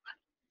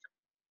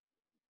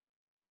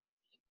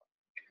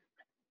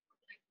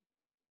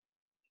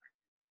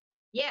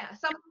 Yeah,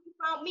 somebody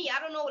found me. I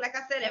don't know. Like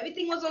I said,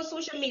 everything was on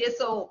social media,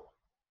 so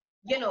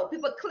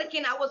people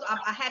clicking.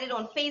 I had it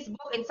on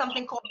Facebook and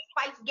something called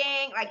Spice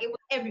Gang. Like it was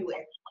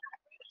everywhere.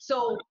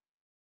 So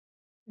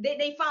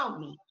they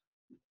found me.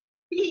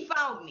 He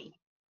found me.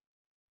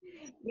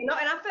 And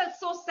I felt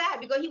so sad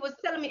because he was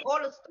telling me all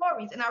the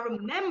stories, and I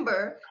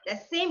remember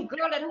that same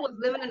girl that who was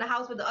living in the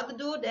house with the other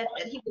dude that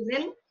he was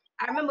in.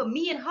 I remember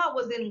me and her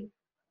was in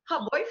her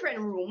boyfriend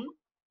room,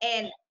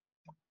 and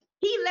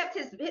he left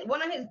his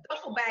one of his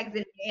duffel bags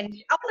in, and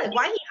I was like,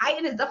 why he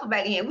hiding his duffel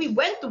bag in here? We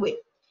went through it.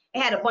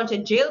 It had a bunch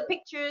of jail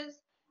pictures.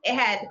 It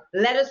had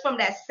letters from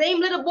that same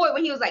little boy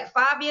when he was like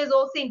 5 years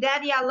old, saying,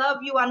 "Daddy, I love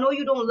you. I know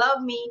you don't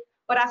love me,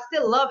 but I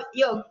still love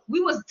you." Yo, we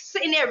was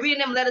sitting there reading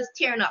them letters,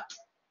 tearing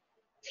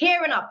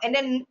up, and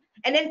then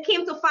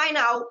came to find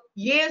out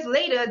years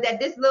later that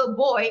this little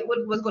boy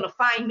was gonna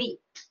find me.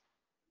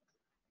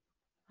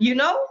 You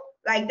know,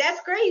 like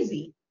that's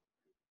crazy.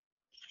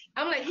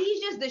 I'm like,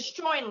 he's just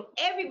destroying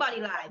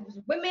everybody's lives,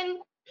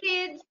 women,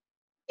 kids,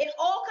 in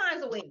all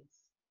kinds of ways.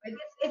 Like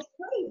it's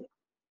crazy,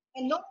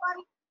 and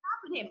nobody's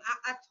stopping him.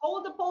 I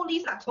told the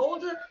police, I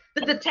told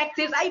the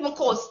detectives, I even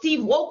called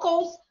Steve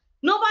Wokos.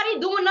 Nobody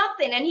doing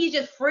nothing, and he's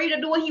just free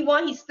to do what he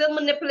wants. He's still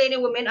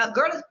manipulating women. A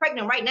girl is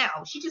pregnant right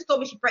now. She just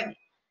told me she's pregnant.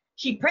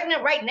 She's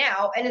pregnant right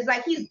now, and it's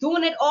like he's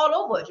doing it all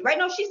over. Right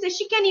now, she says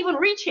she can't even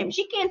reach him.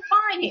 She can't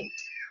find him.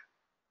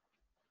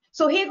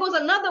 So here goes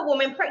another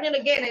woman pregnant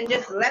again and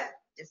just left.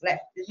 Just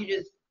left. She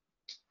just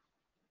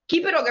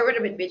keep it or get rid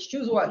of it, bitch.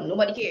 Choose one.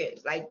 Nobody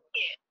cares. Like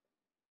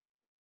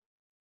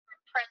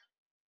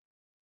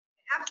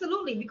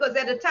absolutely, because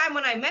at the time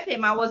when I met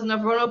him, I was in a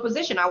vulnerable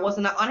position. I was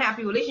in an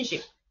unhappy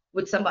relationship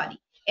with somebody,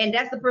 and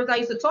that's the person I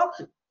used to talk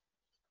to.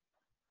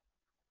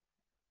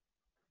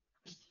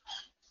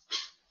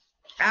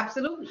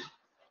 Absolutely.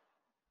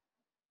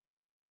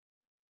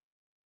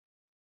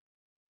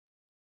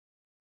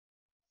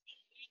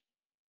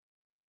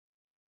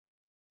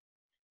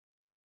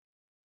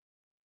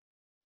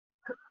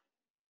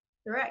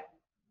 Correct.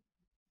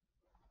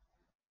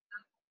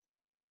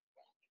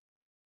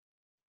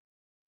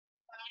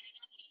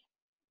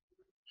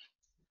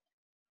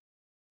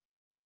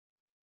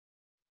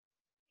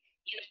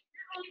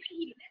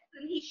 He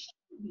listened. He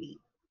showed me.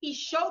 He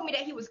showed me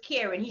that he was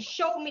caring. He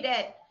showed me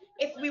that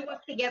if we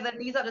work together,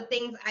 these are the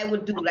things I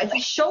would do. Like he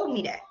showed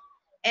me that,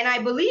 and I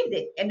believed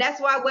it. And that's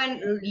why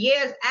when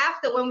years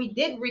after, when we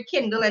did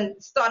rekindle and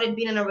started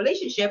being in a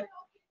relationship,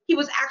 he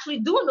was actually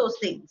doing those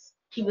things.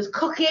 He was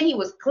cooking. He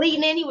was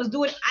cleaning. He was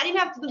doing. I didn't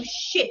have to do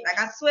shit. Like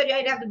I swear,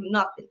 I didn't have to do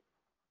nothing.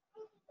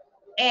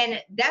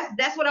 And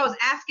that's what I was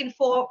asking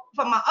for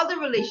from my other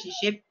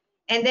relationship.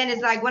 And then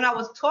it's like when I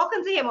was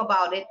talking to him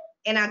about it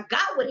and I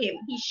got with him,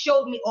 he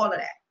showed me all of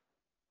that.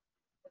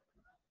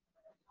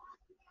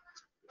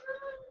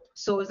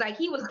 So it's like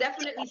he was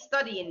definitely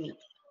studying me.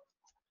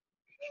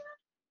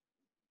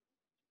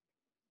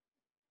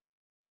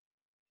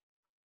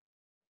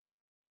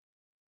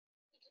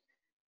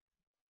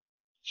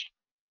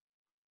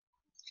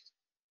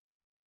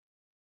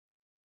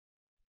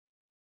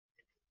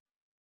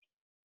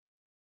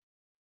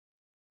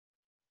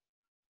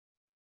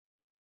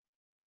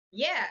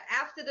 Yeah,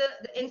 after the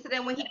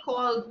incident when he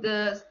called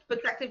the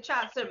protective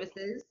child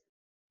services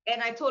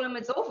and I told him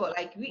it's over.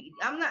 Like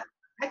I'm not,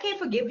 I can't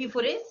forgive you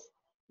for this.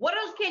 What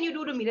else can you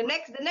do to me? The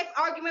next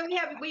argument we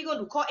have, what you gonna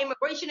do? Call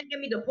immigration and get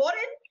me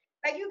deported?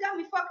 Like you got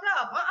me fucked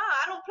up.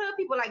 I don't play with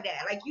people like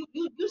that. Like you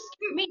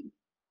scare me.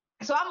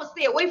 So I'm gonna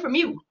stay away from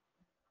you.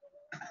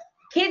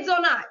 Kids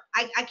or not,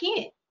 I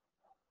can't.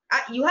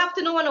 You have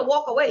to know when to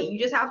walk away. You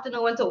just have to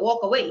know when to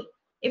walk away.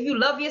 If you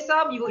love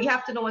yourself, you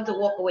have to know when to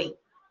walk away.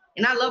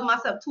 And I love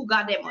myself too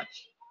goddamn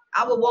much.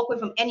 I will walk away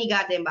from any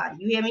goddamn body.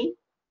 You hear me?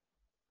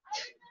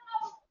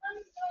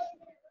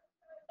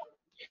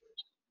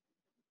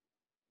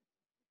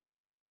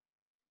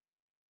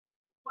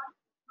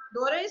 My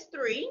daughter is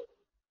 3,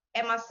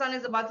 and my son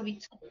is about to be 2.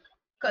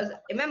 Because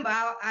remember,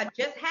 I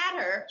just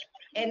had her,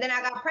 and then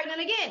I got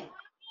pregnant again.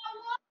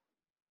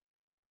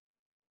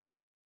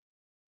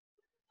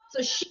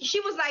 So she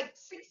was like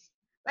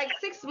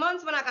 6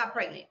 months when I got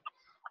pregnant.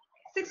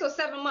 6 or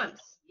 7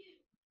 months.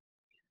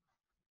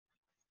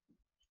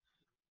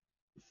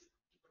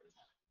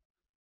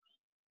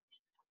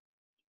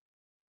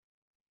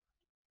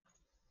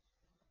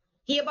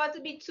 He about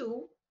to be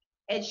 2,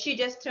 and she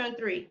just turned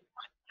 3.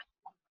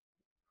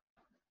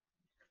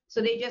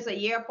 So they just a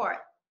year apart.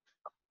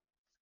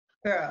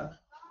 Girl.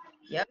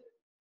 Yep.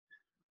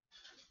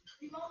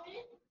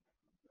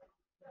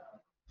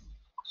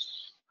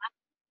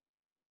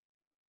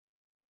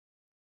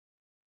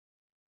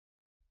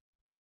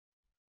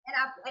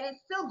 And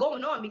it's still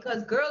going on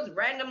because girls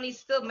randomly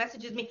still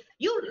messages me,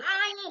 you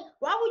lying?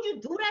 Why would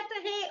you do that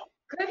to him?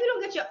 Girl, if you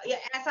don't get your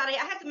ass out of here,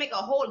 I had to make a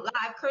whole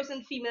live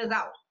cursing females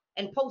out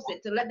and post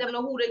it to let them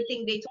know who they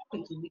think they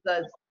talking to.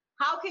 Because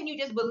how can you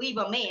just believe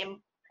a man?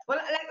 Well,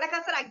 like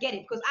I said, I get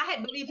it because I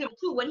had believed him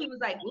too when he was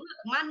like, look,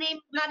 my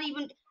name's not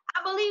even.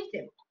 I believed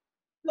him.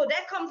 So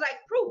that comes like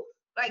proof.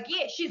 Like,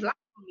 yeah, she's lying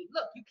to me.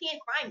 Look, you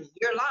can't find me.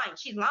 You're lying.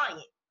 She's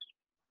lying.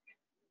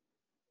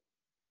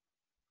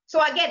 So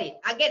I get it.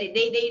 I get it.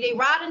 They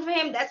riding for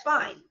him. That's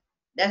fine.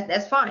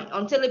 That's fine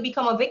until they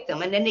become a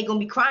victim, and then they're gonna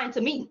be crying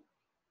to me.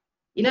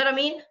 You know what I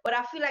mean? But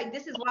I feel like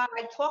this is why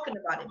I like talking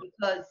about it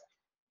because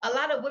a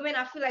lot of women,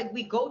 I feel like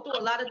we go through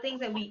a lot of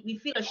things, and we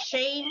feel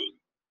ashamed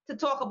to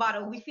talk about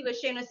it. We feel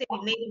ashamed to say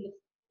we made a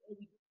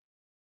mistake.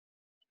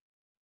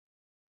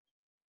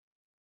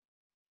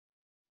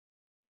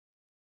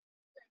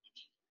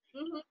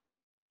 Mm-hmm.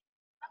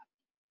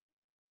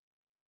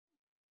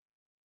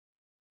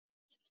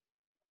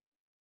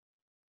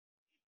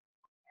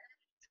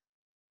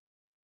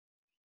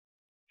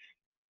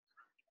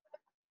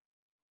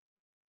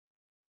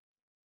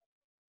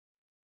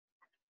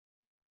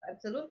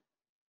 Absolutely.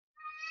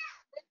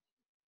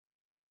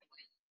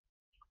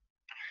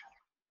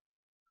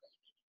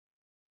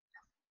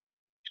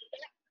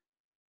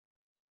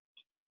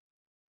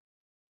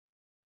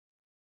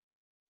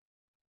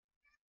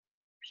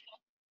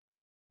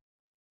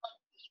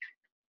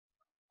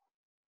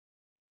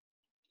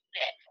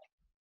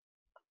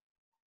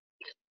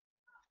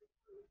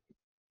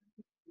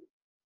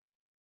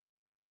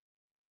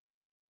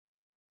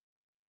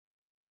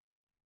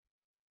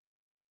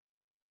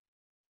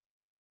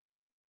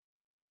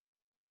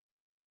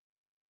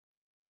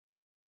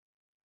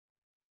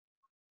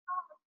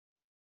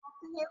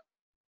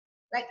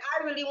 Like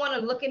I really want to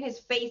look in his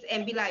face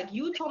and be like,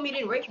 "You told me you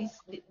didn't rape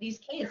these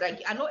kids.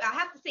 Like I know I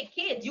have to say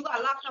kids. You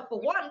got locked up for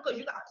one because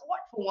you got caught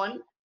for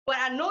one, but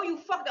I know you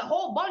fucked a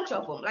whole bunch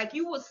of them. Like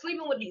you was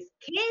sleeping with these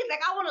kids.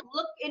 Like I want to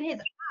look in his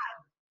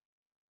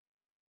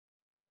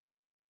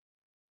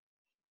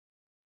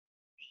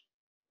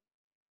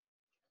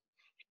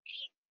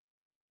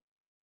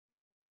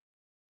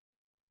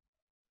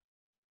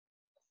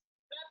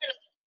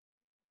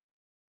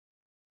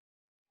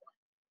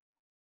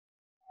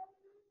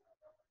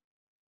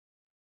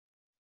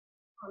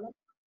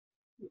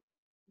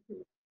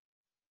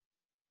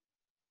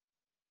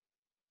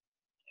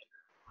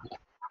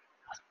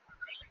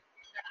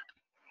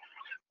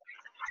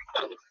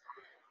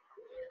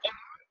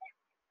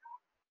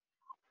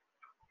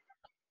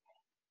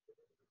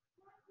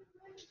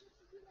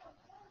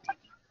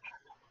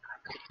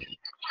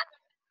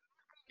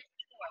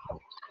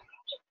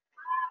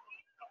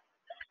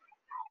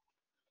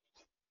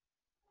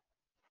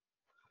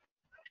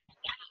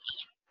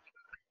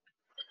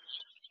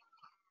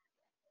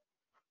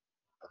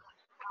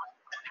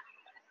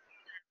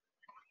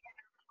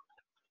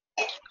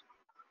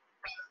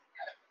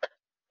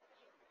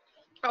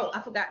Oh,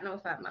 I forgot. No,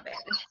 5. My bad.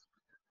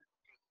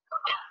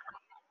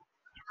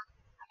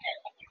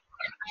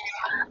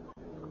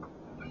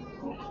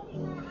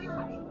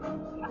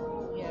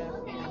 Yeah.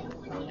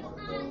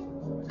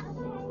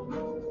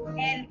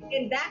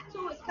 And that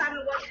too is kind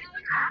of what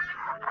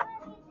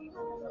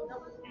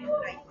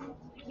like.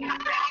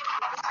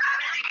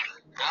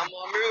 I'm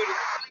unmuted.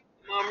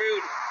 I'm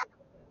unmuted.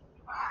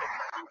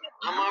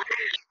 I'm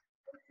unmuted.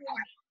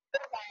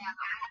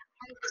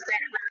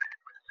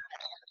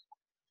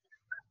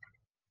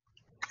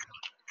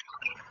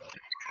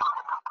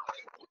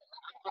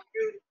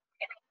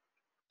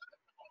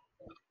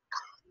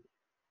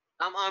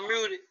 I'm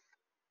unmuted.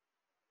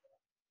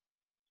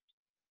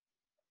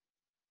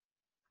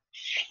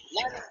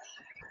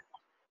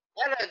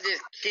 Let us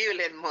just kill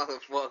that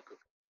motherfucker.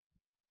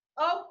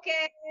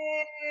 Okay.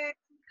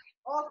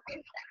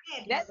 Okay.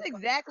 That's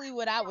exactly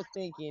what I was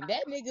thinking.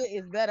 That nigga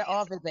is better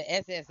off as an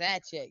SSI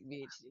check,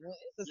 bitch.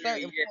 It's a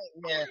certain Yeah,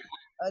 point where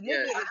a yeah.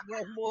 nigga is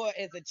worth more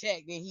as a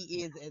check than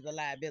he is as a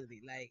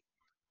liability. Like,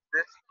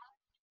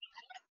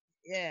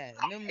 yeah,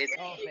 them It's,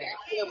 all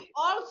facts.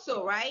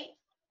 Also, right,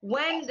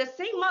 when the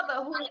same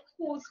mother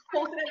who's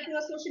posted everything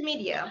on social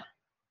media,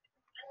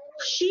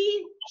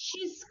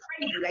 she's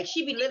crazy. Like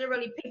she be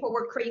literally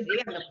paperwork crazy. They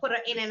having to put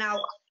her in and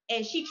out,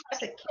 and she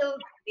tries to kill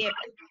their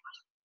baby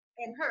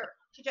and her.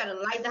 She tried to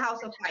light the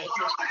house on fire.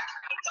 So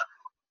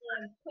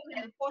and put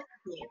him in foster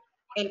care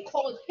and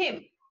called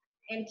him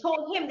and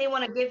told him they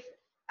want to give.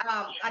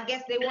 I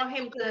guess they want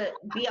him to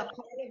be a part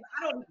of it.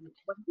 I don't know,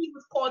 but he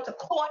was called to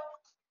court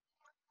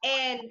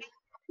and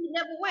he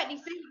never went. He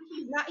said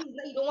he's not. He's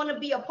like, he don't want to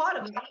be a part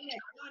of it. And I'm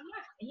like, why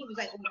not? And he was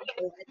like, oh my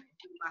God,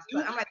 my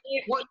son. I'm like,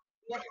 what?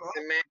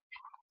 listen, man.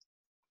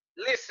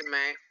 Listen,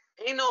 man.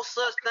 Ain't no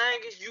such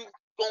thing as you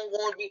gonna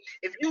want to be.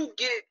 If you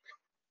give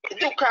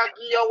your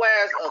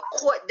ass a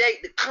court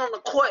date to come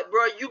to court,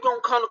 bro, you gonna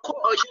come to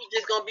court, or you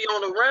just gonna be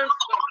on the run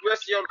for the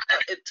rest of your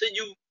life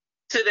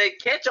till they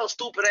catch your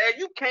stupid ass.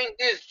 You can't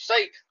just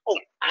say, "Oh,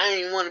 I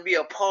ain't want to be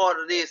a part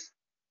of this.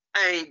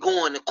 I ain't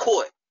going to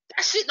court."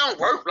 That shit don't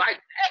work like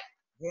that.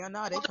 Hell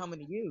no, they coming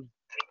to you.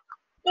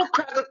 Them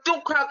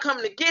crowd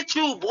coming to get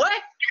you, boy.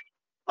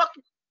 Fuck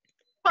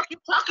you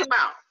talking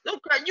about? Them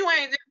crowd, you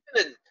ain't just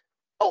gonna.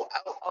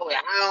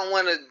 I don't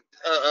want to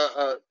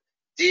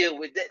deal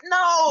with that.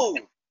 No.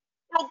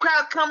 No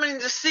crowd coming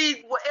to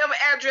see whatever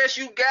address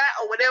you got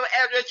or whatever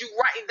address you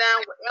writing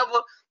down,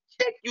 whatever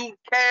check you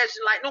cash.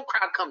 Like, no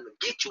crowd coming to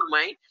get you,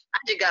 man. I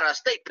just got a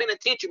state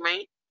penitentiary,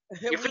 man.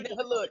 We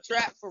never look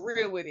trap for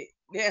real with it.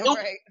 Damn No,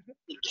 right.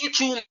 to get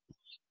you,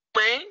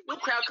 man. No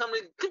crowd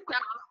coming to come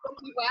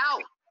people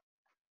out.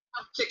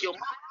 I'll check your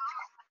mouth.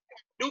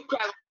 No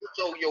crowd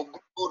go to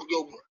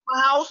your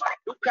house.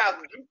 No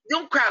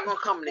crowd gonna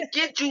come to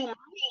get you, man.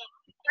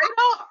 Straight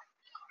up.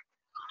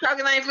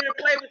 Talking ain't finna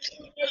play with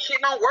you. That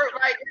shit don't work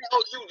like that.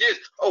 Oh, you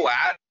just,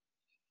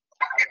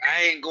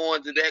 I ain't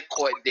going to that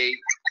court date.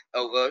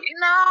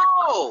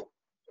 No.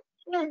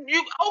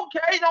 You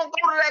okay? Don't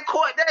go to that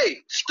court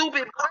date,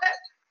 stupid boy.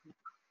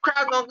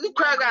 You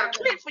crowd got a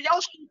click for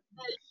your stupid.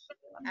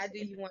 I do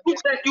you want You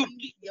that think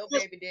your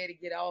baby daddy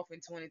get off in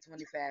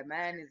 2025.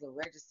 Mine is a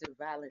registered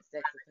violent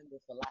sex offender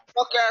for life.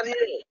 fuck out here?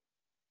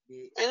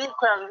 Bitch. And you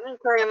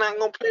crowd not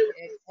gonna play with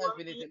you.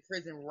 Ex-husband is in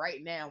prison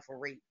right now for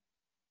rape.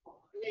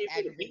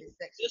 Aggravated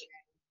sexual.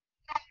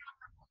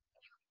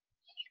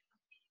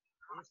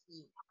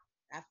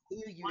 I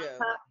feel you though.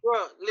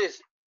 Bro,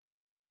 listen.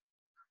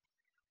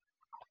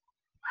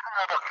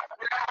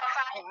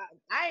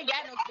 I ain't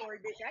got no story,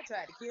 bitch. I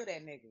tried to kill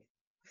that nigga.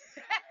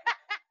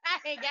 I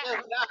ain't got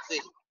That's what I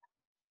said.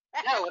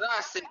 That's what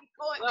I said.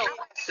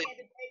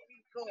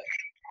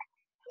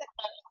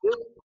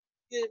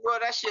 Bro,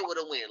 that shit would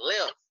have went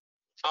left.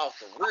 Off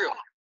the real.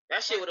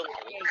 That shit would have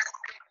went left.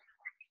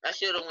 That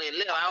shit would have went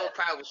left. I was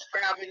probably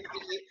scrapping.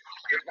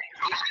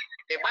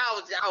 If I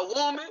was a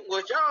woman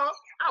with y'all,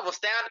 I would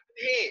stab him in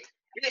the head.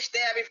 You didn't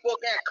stab me for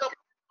that couple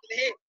in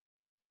the head.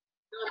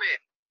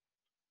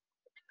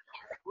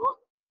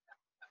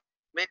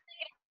 Man.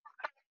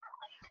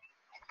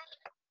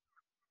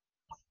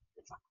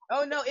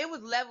 Oh no, it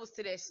was levels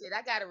to that shit.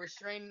 I got a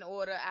restraining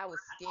order. I was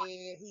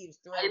scared. He was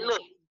threatening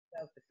look.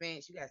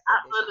 self-defense. You got I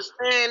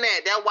understand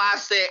that. That's why I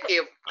said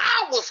if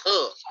I was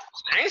her,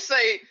 I ain't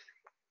say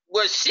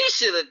what she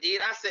should have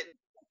did. I said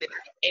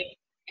if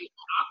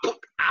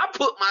I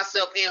put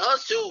myself in her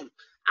shoes,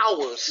 I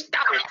would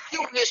stop and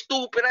kill this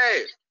stupid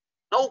ass.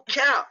 No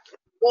cap.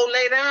 Go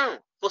lay down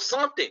for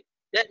something.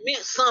 That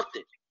meant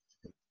something.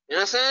 You know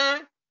what I'm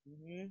saying?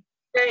 Mm-hmm.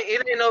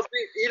 It ain't no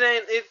big. It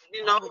ain't. It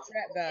you know. I'm a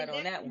trap god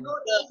on that one.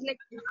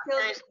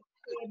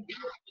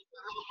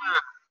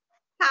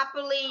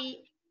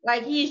 Happily,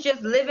 like he's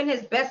just living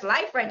his best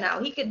life right now.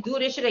 He could do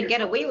this shit and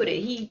get away with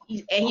it.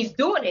 He's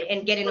doing it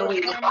and getting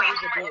away with it.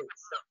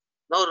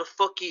 No, the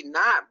fuck he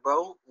not,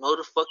 bro. No,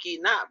 the fuck he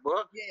not,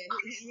 bro.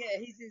 Yeah,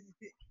 he's just.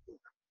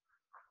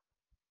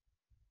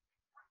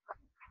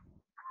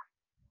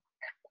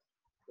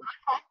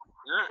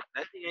 Nah,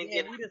 that thing ain't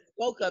getting. We just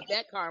spoke up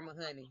that karma,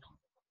 honey.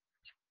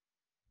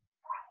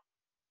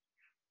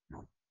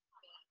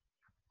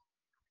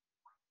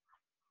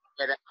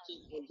 Yeah, that shit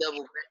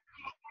double back.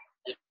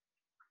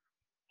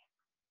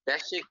 That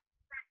shit.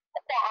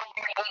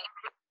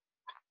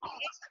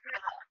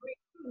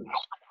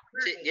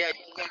 Yeah.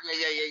 That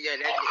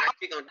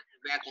shit gonna double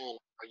back on.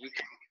 Or you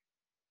can.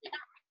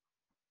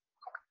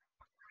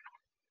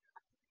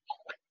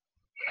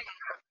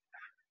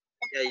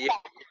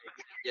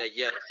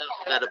 Yeah.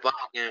 Something got a ball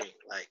game.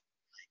 Like.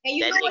 And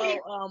you know what? You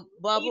know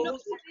Bubbles.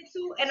 what he did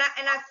too? And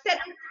I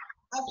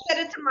said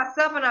it to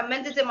myself and I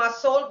meant it in my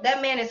soul.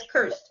 That man is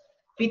cursed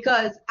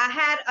because I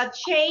had a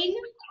chain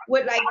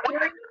with like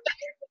 3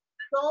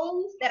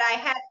 stones that I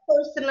had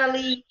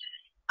personally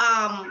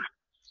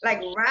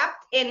like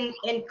wrapped in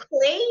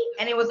clay,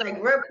 and it was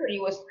like real pretty.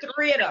 It was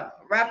 3 of them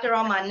wrapped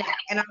around my neck,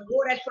 and I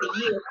wore that for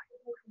years.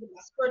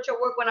 My spiritual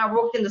work when I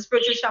worked in the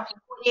spiritual shop for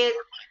 4 years,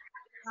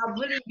 I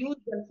really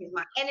used them because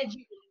my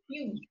energy was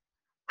huge.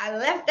 I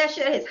left that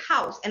shit at his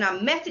house and I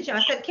messaged him.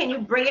 I said, "Can you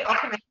bring it or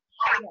can I?"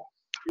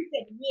 He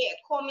said, "Yeah,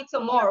 call me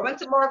tomorrow." When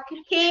tomorrow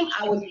came,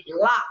 I was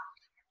blocked.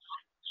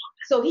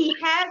 So he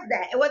has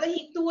that, and whether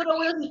he threw it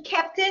away or he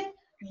kept it,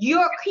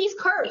 he's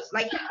cursed.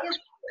 Like he is.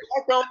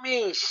 That don't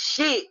mean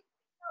shit.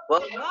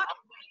 But God,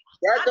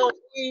 that don't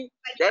mean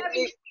like, that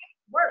means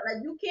work.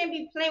 Like you can't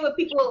be playing with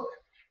people.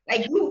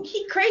 Like you,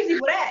 he crazy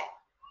for that.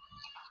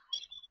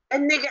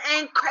 that nigga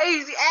ain't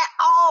crazy at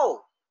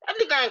all. That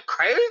nigga ain't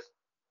crazy.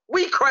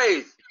 We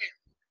crazy.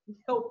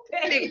 So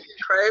That nigga ain't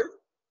crazy.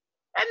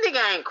 That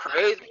nigga ain't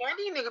crazy, man.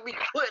 These niggas be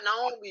putting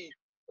on me.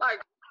 Like,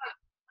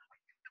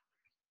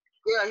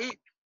 yeah, he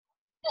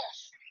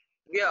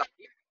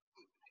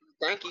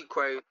think he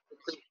crazy.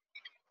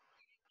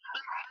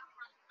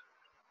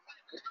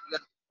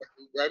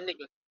 That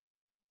nigga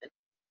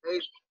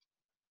crazy.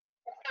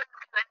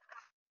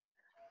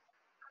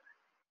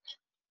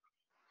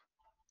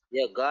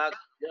 Yeah, God,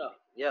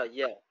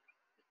 yeah.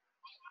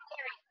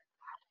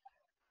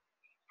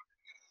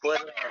 But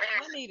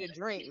I need a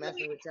drink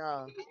messing with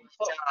y'all.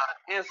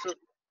 answer,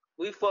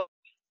 we fuck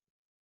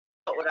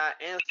with our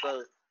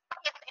answers.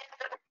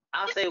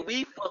 I say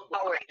we fuck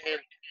with our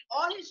answers.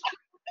 all his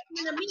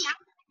trolls to me. I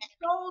need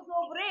trolls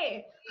over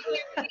there.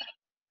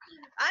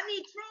 I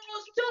need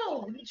trolls too.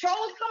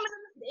 Trolls coming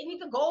in. They need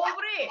to go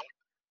over there.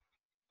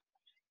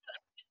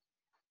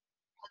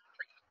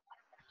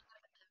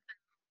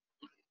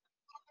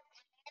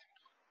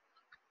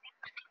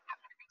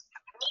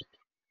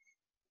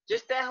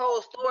 Just that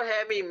whole story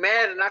had me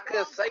mad, and I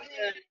couldn't say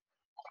that.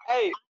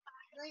 Hey, You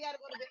ain't gotta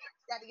go to bed.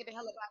 You gotta get the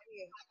hell up out of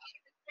here.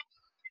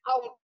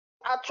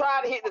 I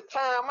tried to hit the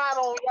time out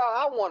on y'all.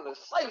 I want to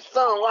say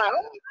something like,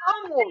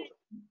 I want.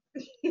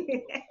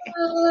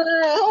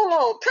 Hold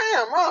on,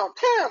 time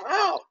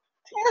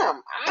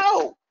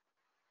out.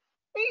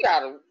 We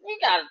gotta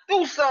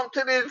do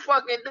something to this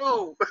fucking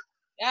dude.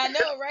 I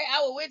know, right?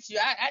 I was with you.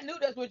 I knew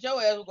that's what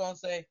your ass was gonna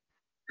say.